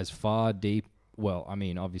 as far deep. Well, I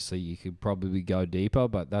mean, obviously you could probably go deeper,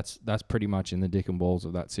 but that's pretty much in the dick and balls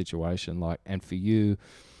of that situation. Like, and for you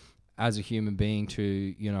as a human being to,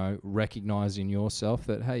 you know, recognize in yourself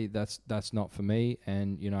that, hey, that's not for me,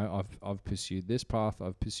 and, you know, I've pursued this path,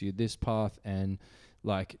 and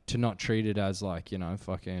like to not treat it as like, you know,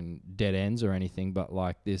 fucking dead ends or anything, but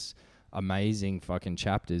like this amazing fucking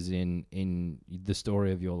chapters in the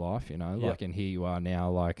story of your life, you know. Like, and here you are now,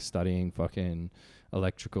 like studying fucking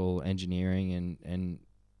electrical engineering and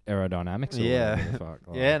aerodynamics or whatever the fuck.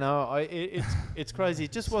 Like, it's crazy.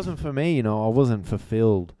 It just wasn't for me, you know. I wasn't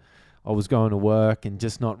fulfilled. I was going to work and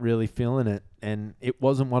just not really feeling it, and it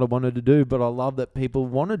wasn't what I wanted to do, but I love that people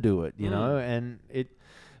want to do it, you know.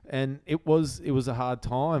 And it was a hard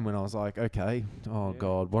time when I was like, okay,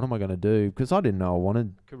 God, what am I going to do? Because I didn't know I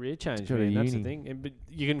wanted career change, man. That's the thing. But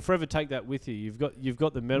you can forever take that with you. You've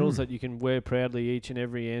got the medals that you can wear proudly each and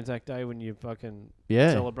every Anzac Day when you fucking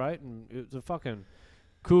celebrate, and it's a fucking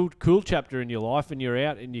cool chapter in your life. And you're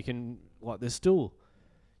out, and you can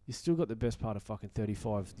you still got the best part of fucking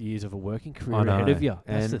 35 years of a working career ahead of you.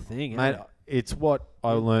 That's the thing, mate. It's what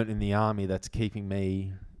I learnt in the army that's keeping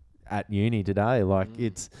me at uni today. Like,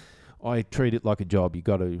 I treat it like a job. You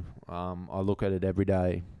got to. I look at it every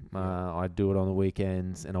day. I do it on the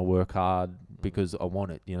weekends, and I work hard because I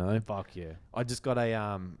want it. You know. Fuck yeah. I just got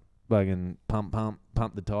a fucking pump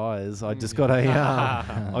the tires. I just got a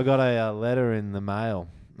I got a letter in the mail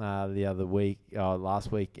the other week,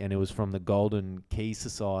 last week, and it was from the Golden Key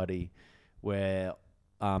Society, where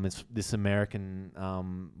it's this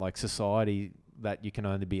American like society that you can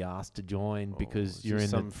only be asked to join because you're in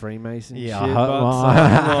some Freemason shit.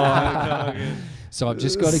 So I've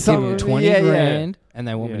just got to give them 20 grand, and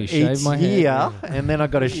they want me to shave my head. And then I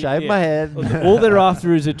got to shave my head. All they're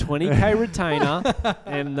after is a 20k retainer,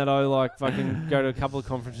 and that I like fucking go to a couple of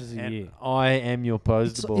conferences a year. I am your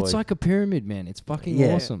poster boy. It's like a pyramid, man. It's fucking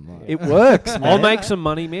awesome. Like. It works, man. I'll make some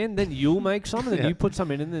money, man. Then you'll make some, and then you put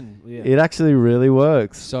some in, and then it actually really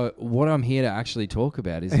works. So what I'm here to actually talk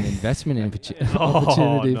about is an investment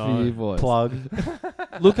opportunity for you boys. Plug.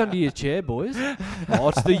 Look under your chair, boys. Oh,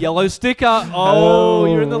 it's the yellow sticker. Oh,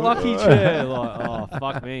 you're in the lucky chair. Like, oh,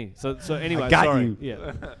 fuck me. So anyway, sorry.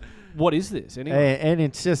 Yeah. What is this anyway? And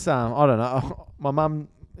it's just I don't know. My mum,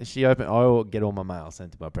 I get all my mail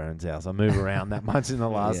sent to my parents' house. I move around that much in the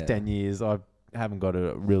last 10 years. I haven't got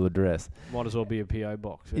a real address. Might as well be a PO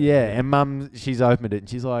box. Yeah, and Mum, she's opened it, and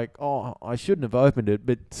she's like, "Oh, I shouldn't have opened it,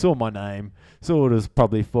 but saw my name, saw what it was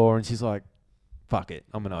probably for," and she's like, "Fuck it,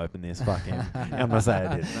 I'm gonna open this." Fuck him. I'm gonna say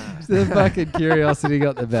I did. The fucking curiosity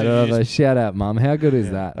got the better of her. Shout out, Mum. How good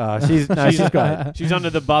is that? She's great. She's under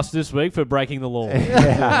the bus this week for breaking the law.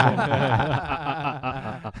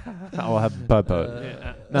 I'll have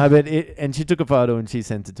Popo. No, but and she took a photo and she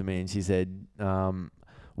sent it to me, and she said,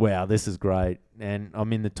 "Wow, this is great," and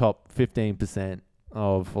I'm in the top 15%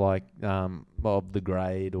 of like of the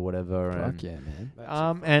grade or whatever. Fuck yeah, man.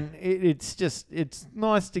 And it's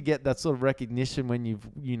nice to get that sort of recognition when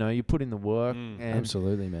you put in the work. And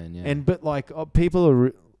absolutely, man. Yeah. And but like people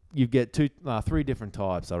are, you get three different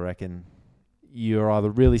types. I reckon you're either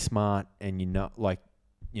really smart and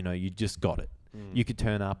you just got it. You could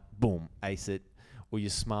turn up, boom, ace it. Or you're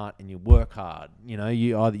smart and you work hard.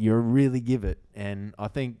 You really give it. And I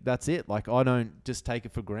think that's it. Like, I don't just take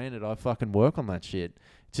it for granted. I fucking work on that shit.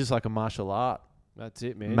 It's just like a martial art. That's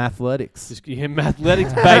it, man. Mathletics.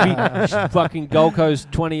 Mathletics, baby. Fucking Gold Coast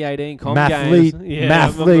 2018 Games.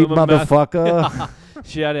 Mathlete, motherfucker.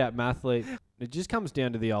 Shout out, Mathlete. It just comes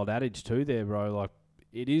down to the old adage too there, bro. Like,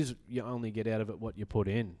 it is, you only get out of it what you put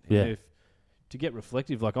in. Yeah. To get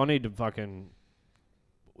reflective, like, I need to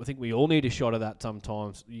I think we all need a shot of that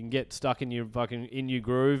sometimes. You can get stuck in your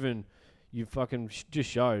groove, and you fucking just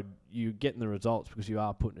showed you're getting the results because you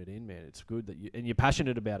are putting it in, man. It's good that you're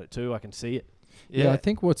passionate about it too. I can see it. Yeah, I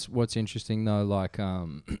think what's interesting though, like,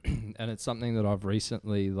 and it's something that I've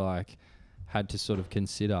recently like had to sort of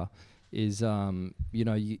consider is,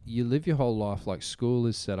 you live your whole life, like school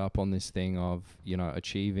is set up on this thing of,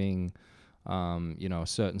 achieving a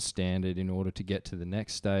certain standard in order to get to the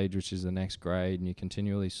next stage, which is the next grade, and you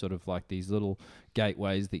continually sort of like these little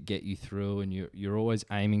gateways that get you through, and you're always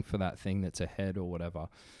aiming for that thing that's ahead or whatever.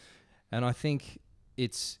 And I think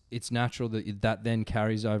it's natural that then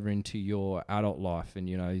carries over into your adult life, and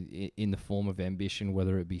in the form of ambition,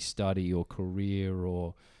 whether it be study or career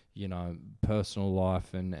or personal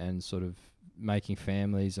life and sort of making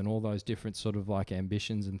families and all those different sort of like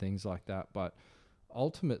ambitions and things like that. But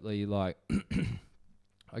ultimately, like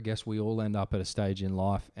I guess we all end up at a stage in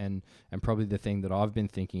life, and probably the thing that I've been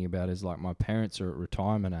thinking about is like my parents are at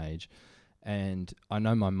retirement age, and I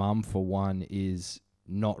know my mum for one is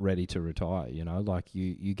not ready to retire. Like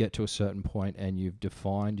you get to a certain point and you've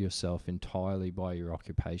defined yourself entirely by your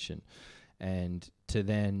occupation, and to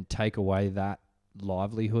then take away that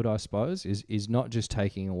livelihood, I suppose, is not just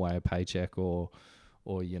taking away a paycheck or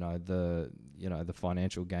the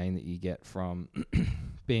financial gain that you get from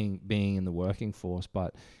being in the working force,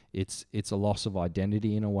 but it's a loss of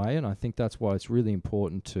identity in a way. And I think that's why it's really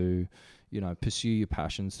important to pursue your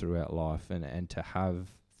passions throughout life, and to have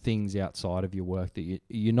things outside of your work that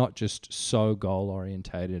you're not just so goal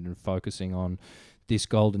orientated and focusing on this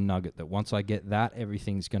golden nugget that once I get that,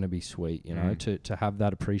 everything's going to be sweet, to have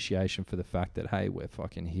that appreciation for the fact that, hey, we're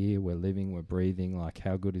fucking here, we're living, we're breathing, like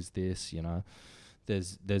how good is this,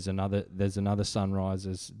 there's another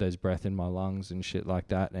sunrise, there's breath in my lungs and shit like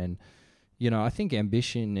that. And I think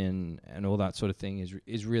ambition and all that sort of thing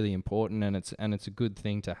is really important, and it's a good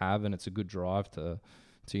thing to have, and it's a good drive to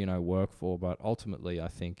work for. But ultimately, I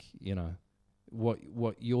think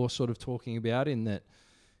what you're sort of talking about, in that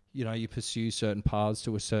you pursue certain paths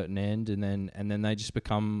to a certain end, and then they just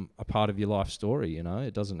become a part of your life story.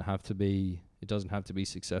 It doesn't have to be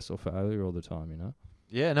success or failure all the time.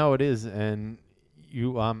 Yeah, no, it is. And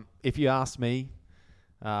you, if you asked me,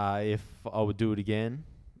 if I would do it again,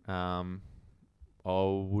 I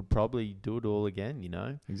would probably do it all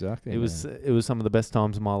again. Exactly. It was some of the best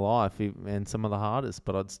times of my life, and some of the hardest,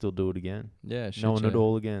 but I'd still do it again. Yeah, shit, knowing it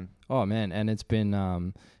all again. Oh man, and it's been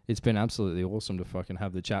absolutely awesome to fucking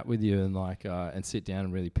have the chat with you, and and sit down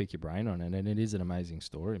and really pick your brain on it. And it is an amazing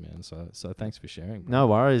story, man. So thanks for sharing, bro. No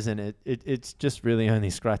worries, and it's just really only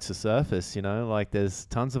scratched the surface. Like there's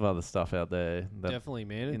tons of other stuff out there. Definitely,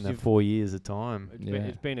 man. In the 4 years of time,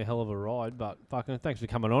 it's been a hell of a ride. But fucking thanks for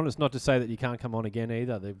coming on. It's not to say that you can't come on again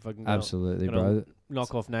either. They're fucking absolutely, bro.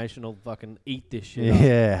 Knock Off Nation will fucking eat this shit.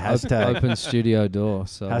 Yeah, up. hashtag open studio door.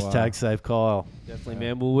 So hashtag save Kyle. Definitely,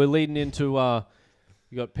 man. Well, we're leading into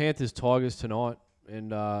you got Panthers Tigers tonight,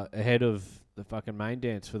 and ahead of the fucking main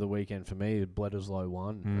dance for the weekend for me, Bledisloe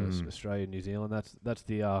won versus Australia and New Zealand. That's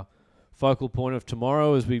the focal point of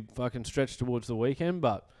tomorrow as we fucking stretch towards the weekend.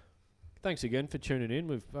 But thanks again for tuning in.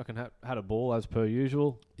 We've fucking had a ball as per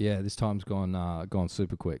usual. Yeah, this time's gone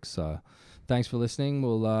super quick. So thanks for listening.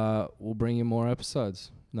 We'll bring you more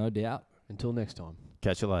episodes, no doubt. Until next time.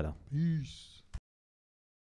 Catch you later. Peace.